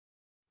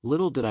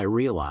 Little did I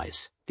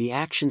realize, the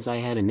actions I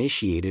had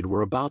initiated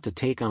were about to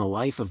take on a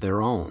life of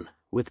their own,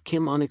 with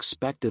Kim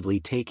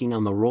unexpectedly taking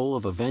on the role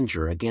of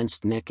avenger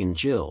against Nick and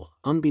Jill,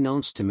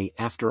 unbeknownst to me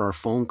after our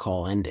phone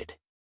call ended.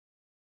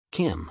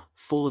 Kim,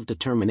 full of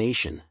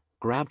determination,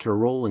 grabbed her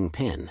rolling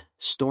pin,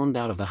 stormed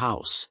out of the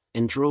house,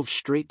 and drove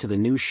straight to the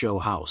new show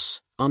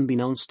house,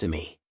 unbeknownst to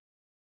me.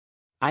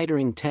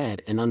 During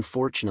Ted and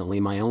unfortunately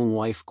my own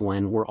wife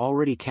Gwen were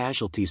already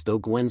casualties, though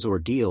Gwen's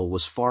ordeal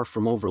was far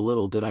from over.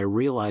 Little did I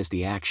realize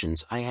the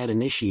actions I had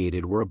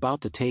initiated were about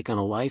to take on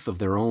a life of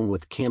their own,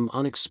 with Kim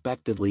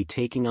unexpectedly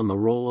taking on the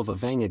role of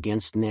avenger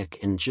against Nick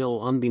and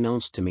Jill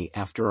unbeknownst to me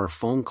after our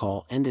phone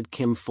call ended.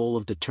 Kim, full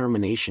of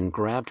determination,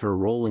 grabbed her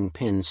rolling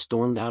pin,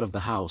 stormed out of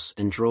the house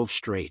and drove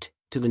straight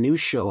to the new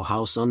show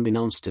house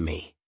unbeknownst to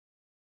me.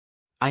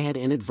 I had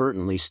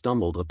inadvertently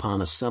stumbled upon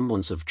a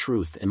semblance of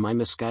truth in my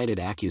misguided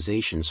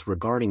accusations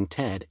regarding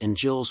Ted and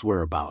Jill's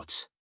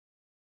whereabouts.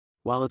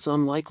 While it's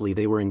unlikely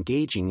they were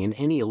engaging in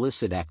any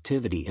illicit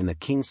activity in the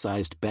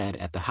king-sized bed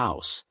at the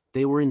house,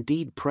 they were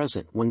indeed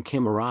present when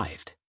Kim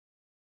arrived.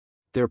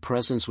 Their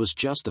presence was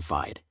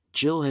justified.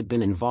 Jill had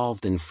been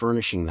involved in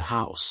furnishing the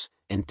house,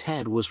 and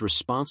Ted was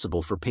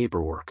responsible for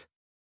paperwork.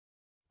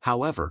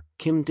 However,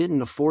 Kim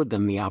didn't afford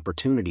them the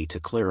opportunity to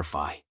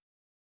clarify.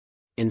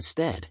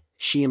 Instead,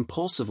 she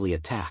impulsively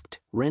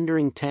attacked,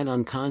 rendering Ted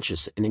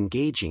unconscious and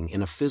engaging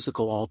in a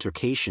physical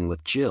altercation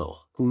with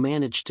Jill, who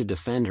managed to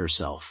defend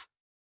herself.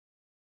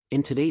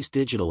 In today's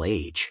digital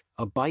age,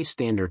 a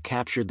bystander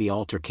captured the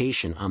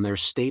altercation on their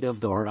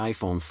state-of-the-art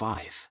iPhone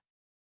 5.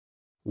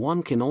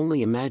 One can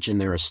only imagine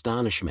their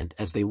astonishment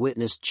as they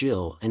witnessed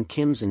Jill and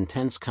Kim's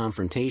intense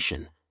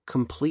confrontation,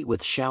 complete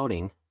with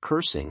shouting,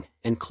 cursing,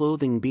 and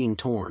clothing being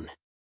torn.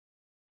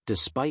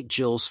 Despite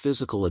Jill's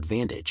physical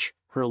advantage,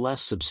 her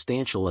less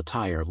substantial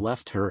attire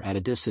left her at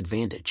a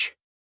disadvantage.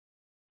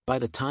 By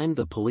the time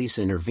the police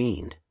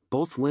intervened,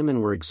 both women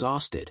were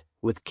exhausted,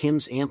 with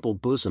Kim's ample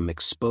bosom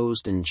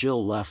exposed and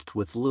Jill left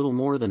with little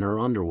more than her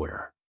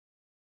underwear.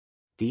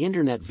 The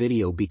internet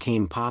video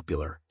became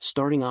popular,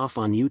 starting off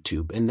on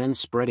YouTube and then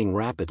spreading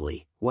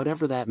rapidly.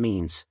 Whatever that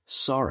means,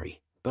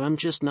 sorry, but I'm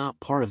just not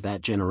part of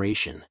that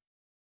generation.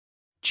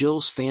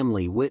 Jill's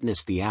family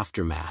witnessed the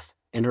aftermath,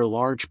 and her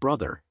large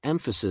brother,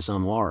 emphasis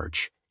on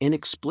large,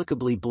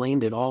 inexplicably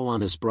blamed it all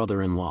on his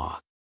brother-in-law.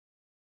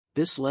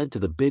 This led to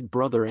the big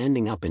brother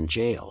ending up in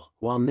jail,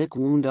 while Nick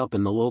wound up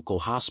in the local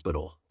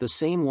hospital, the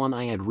same one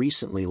I had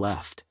recently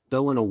left,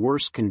 though in a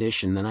worse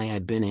condition than I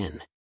had been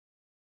in.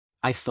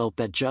 I felt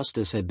that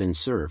justice had been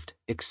served,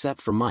 except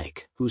for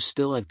Mike, who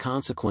still had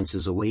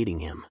consequences awaiting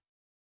him.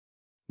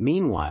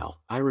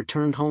 Meanwhile, I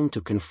returned home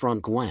to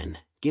confront Gwen,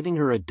 giving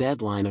her a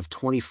deadline of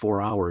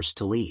 24 hours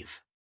to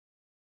leave.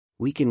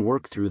 "We can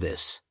work through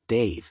this,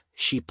 Dave,"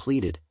 she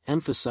pleaded,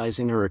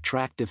 emphasizing her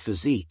attractive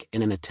physique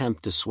in an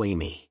attempt to sway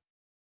me.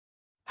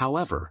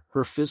 However,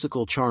 her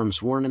physical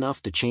charms weren't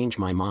enough to change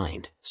my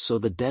mind, so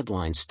the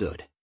deadline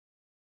stood.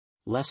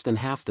 Less than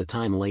half the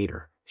time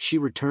later, she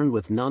returned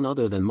with none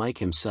other than Mike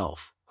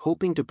himself,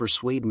 hoping to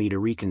persuade me to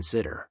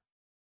reconsider.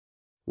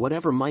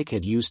 Whatever Mike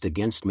had used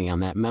against me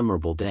on that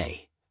memorable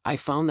day, I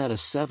found that a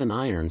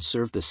 7-iron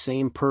served the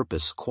same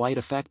purpose quite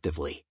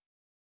effectively.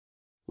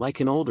 Like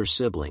an older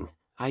sibling,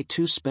 I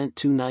too spent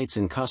 2 nights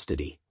in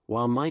custody,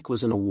 while Mike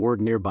was in a ward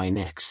nearby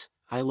Nick's.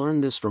 I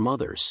learned this from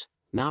others,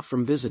 not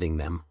from visiting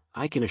them,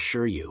 I can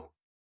assure you.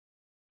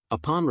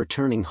 Upon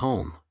returning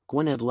home,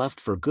 Gwen had left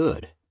for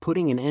good,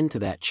 putting an end to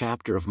that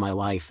chapter of my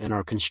life and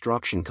our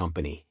construction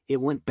company.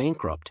 It went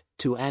bankrupt,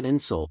 to add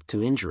insult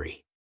to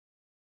injury.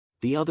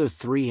 The other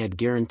 3 had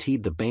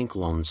guaranteed the bank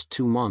loans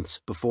 2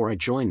 months before I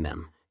joined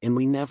them, and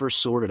we never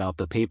sorted out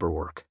the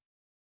paperwork.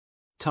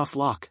 Tough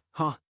luck,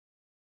 huh?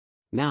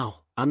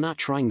 Now, I'm not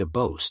trying to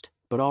boast,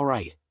 but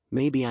alright,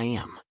 maybe I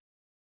am.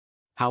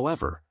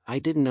 However, I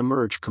didn't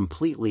emerge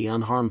completely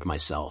unharmed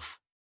myself.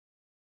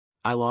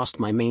 I lost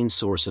my main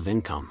source of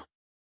income.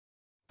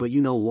 But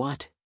you know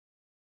what?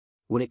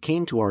 When it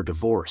came to our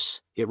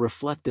divorce, it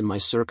reflected my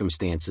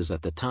circumstances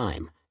at the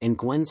time, and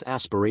Gwen's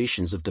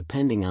aspirations of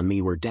depending on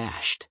me were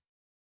dashed.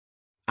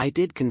 I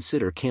did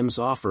consider Kim's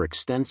offer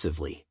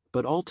extensively,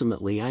 but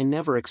ultimately I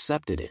never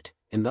accepted it,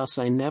 and thus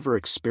I never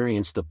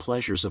experienced the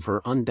pleasures of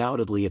her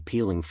undoubtedly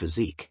appealing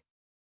physique.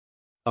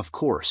 Of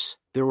course,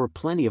 there were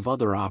plenty of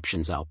other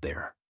options out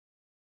there.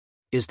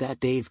 "Is that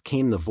Dave?"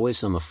 came the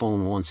voice on the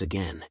phone once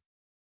again.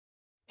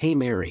 "Hey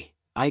Mary,"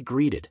 I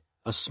greeted,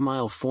 a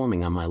smile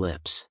forming on my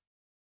lips.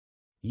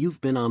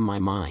 "You've been on my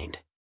mind."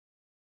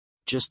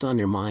 "Just on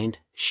your mind?"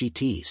 she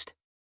teased.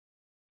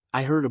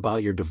 "I heard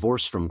about your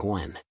divorce from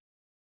Gwen.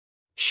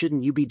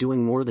 Shouldn't you be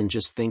doing more than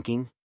just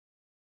thinking?"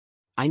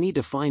 "I need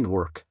to find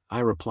work," I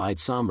replied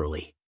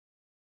somberly.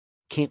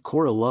 "Can't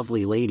court a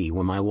lovely lady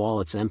when my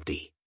wallet's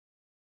empty."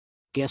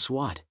 "Guess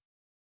what?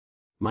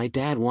 My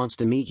dad wants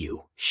to meet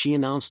you," she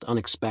announced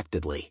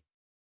unexpectedly.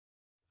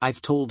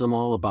 "I've told him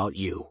all about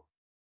you."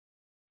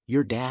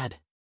 "Your dad?"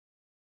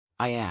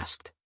 I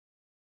asked.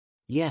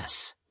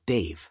 "Yes,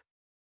 Dave.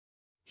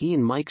 He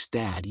and Mike's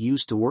dad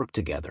used to work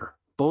together,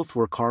 both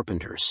were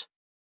carpenters.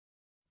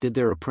 Did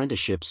their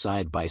apprenticeship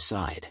side by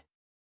side."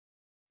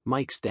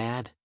 "Mike's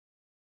dad?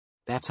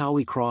 That's how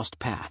we crossed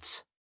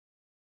paths.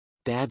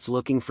 Dad's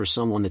looking for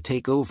someone to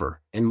take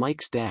over, and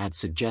Mike's dad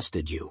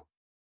suggested you."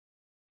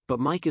 "But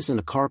Mike isn't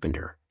a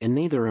carpenter, and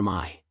neither am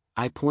I,"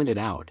 I pointed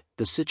out,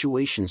 the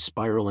situation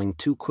spiraling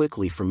too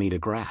quickly for me to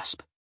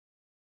grasp.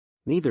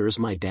 "Neither is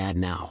my dad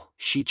now,"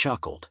 she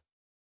chuckled.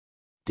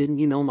 "Didn't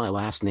you know my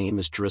last name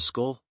is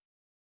Driscoll?"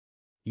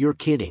 "You're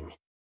kidding."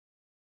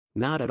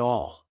 "Not at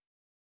all.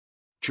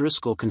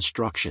 Driscoll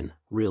Construction,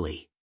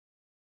 really.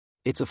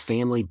 It's a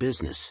family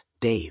business,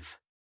 Dave.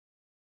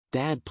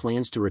 Dad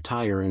plans to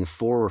retire in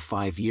 4 or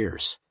 5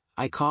 years,"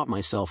 I caught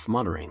myself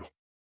muttering.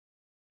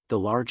 "The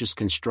largest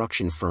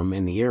construction firm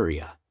in the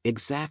area."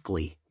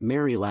 "Exactly,"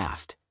 Mary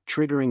laughed,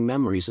 triggering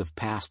memories of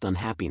past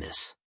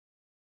unhappiness.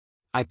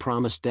 "I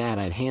promised Dad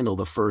I'd handle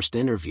the first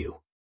interview.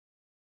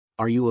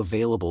 Are you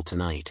available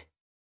tonight?"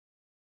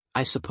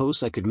 I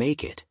suppose I could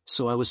make it,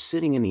 so I was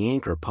sitting in the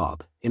Anchor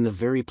pub, in the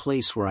very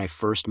place where I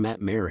first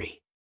met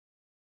Mary.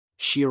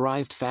 She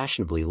arrived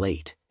fashionably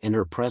late, and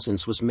her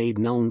presence was made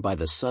known by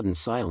the sudden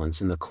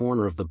silence in the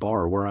corner of the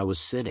bar where I was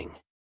sitting.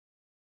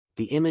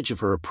 The image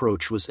of her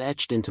approach was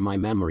etched into my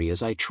memory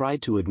as I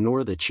tried to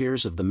ignore the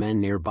cheers of the men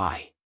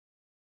nearby.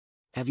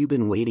 Have you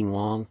been waiting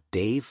long,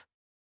 Dave?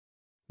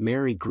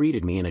 Mary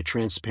greeted me in a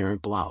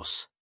transparent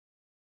blouse.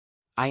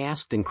 I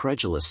asked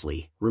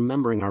incredulously,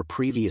 remembering our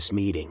previous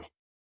meeting.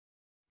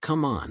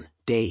 Come on,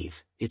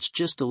 Dave, it's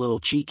just a little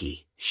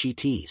cheeky, she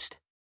teased.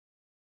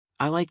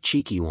 I like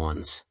cheeky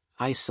ones,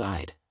 I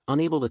sighed,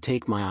 unable to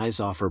take my eyes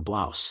off her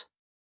blouse.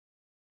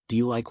 Do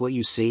you like what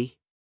you see?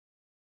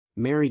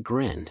 Mary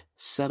grinned,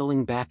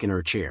 settling back in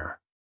her chair.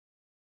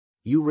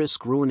 You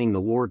risk ruining the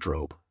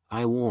wardrobe,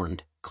 I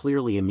warned,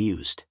 clearly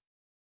amused.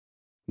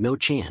 No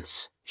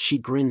chance, she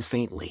grinned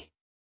faintly.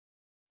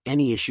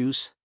 Any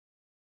issues?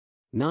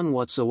 None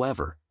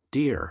whatsoever,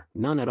 dear,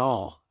 none at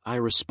all, I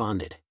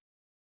responded.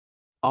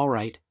 All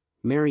right,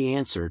 Mary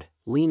answered,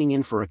 leaning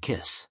in for a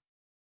kiss.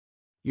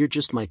 You're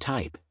just my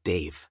type,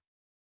 Dave.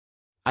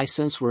 I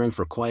sense we're in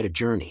for quite a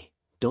journey,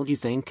 don't you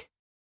think?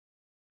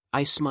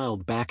 I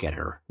smiled back at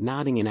her,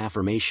 nodding in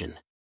affirmation.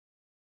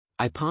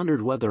 I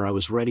pondered whether I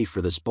was ready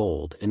for this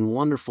bold and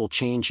wonderful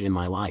change in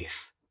my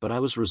life, but I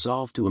was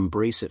resolved to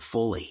embrace it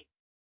fully.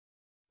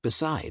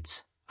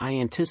 Besides, I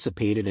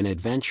anticipated an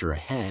adventure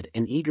ahead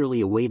and eagerly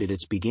awaited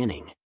its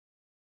beginning.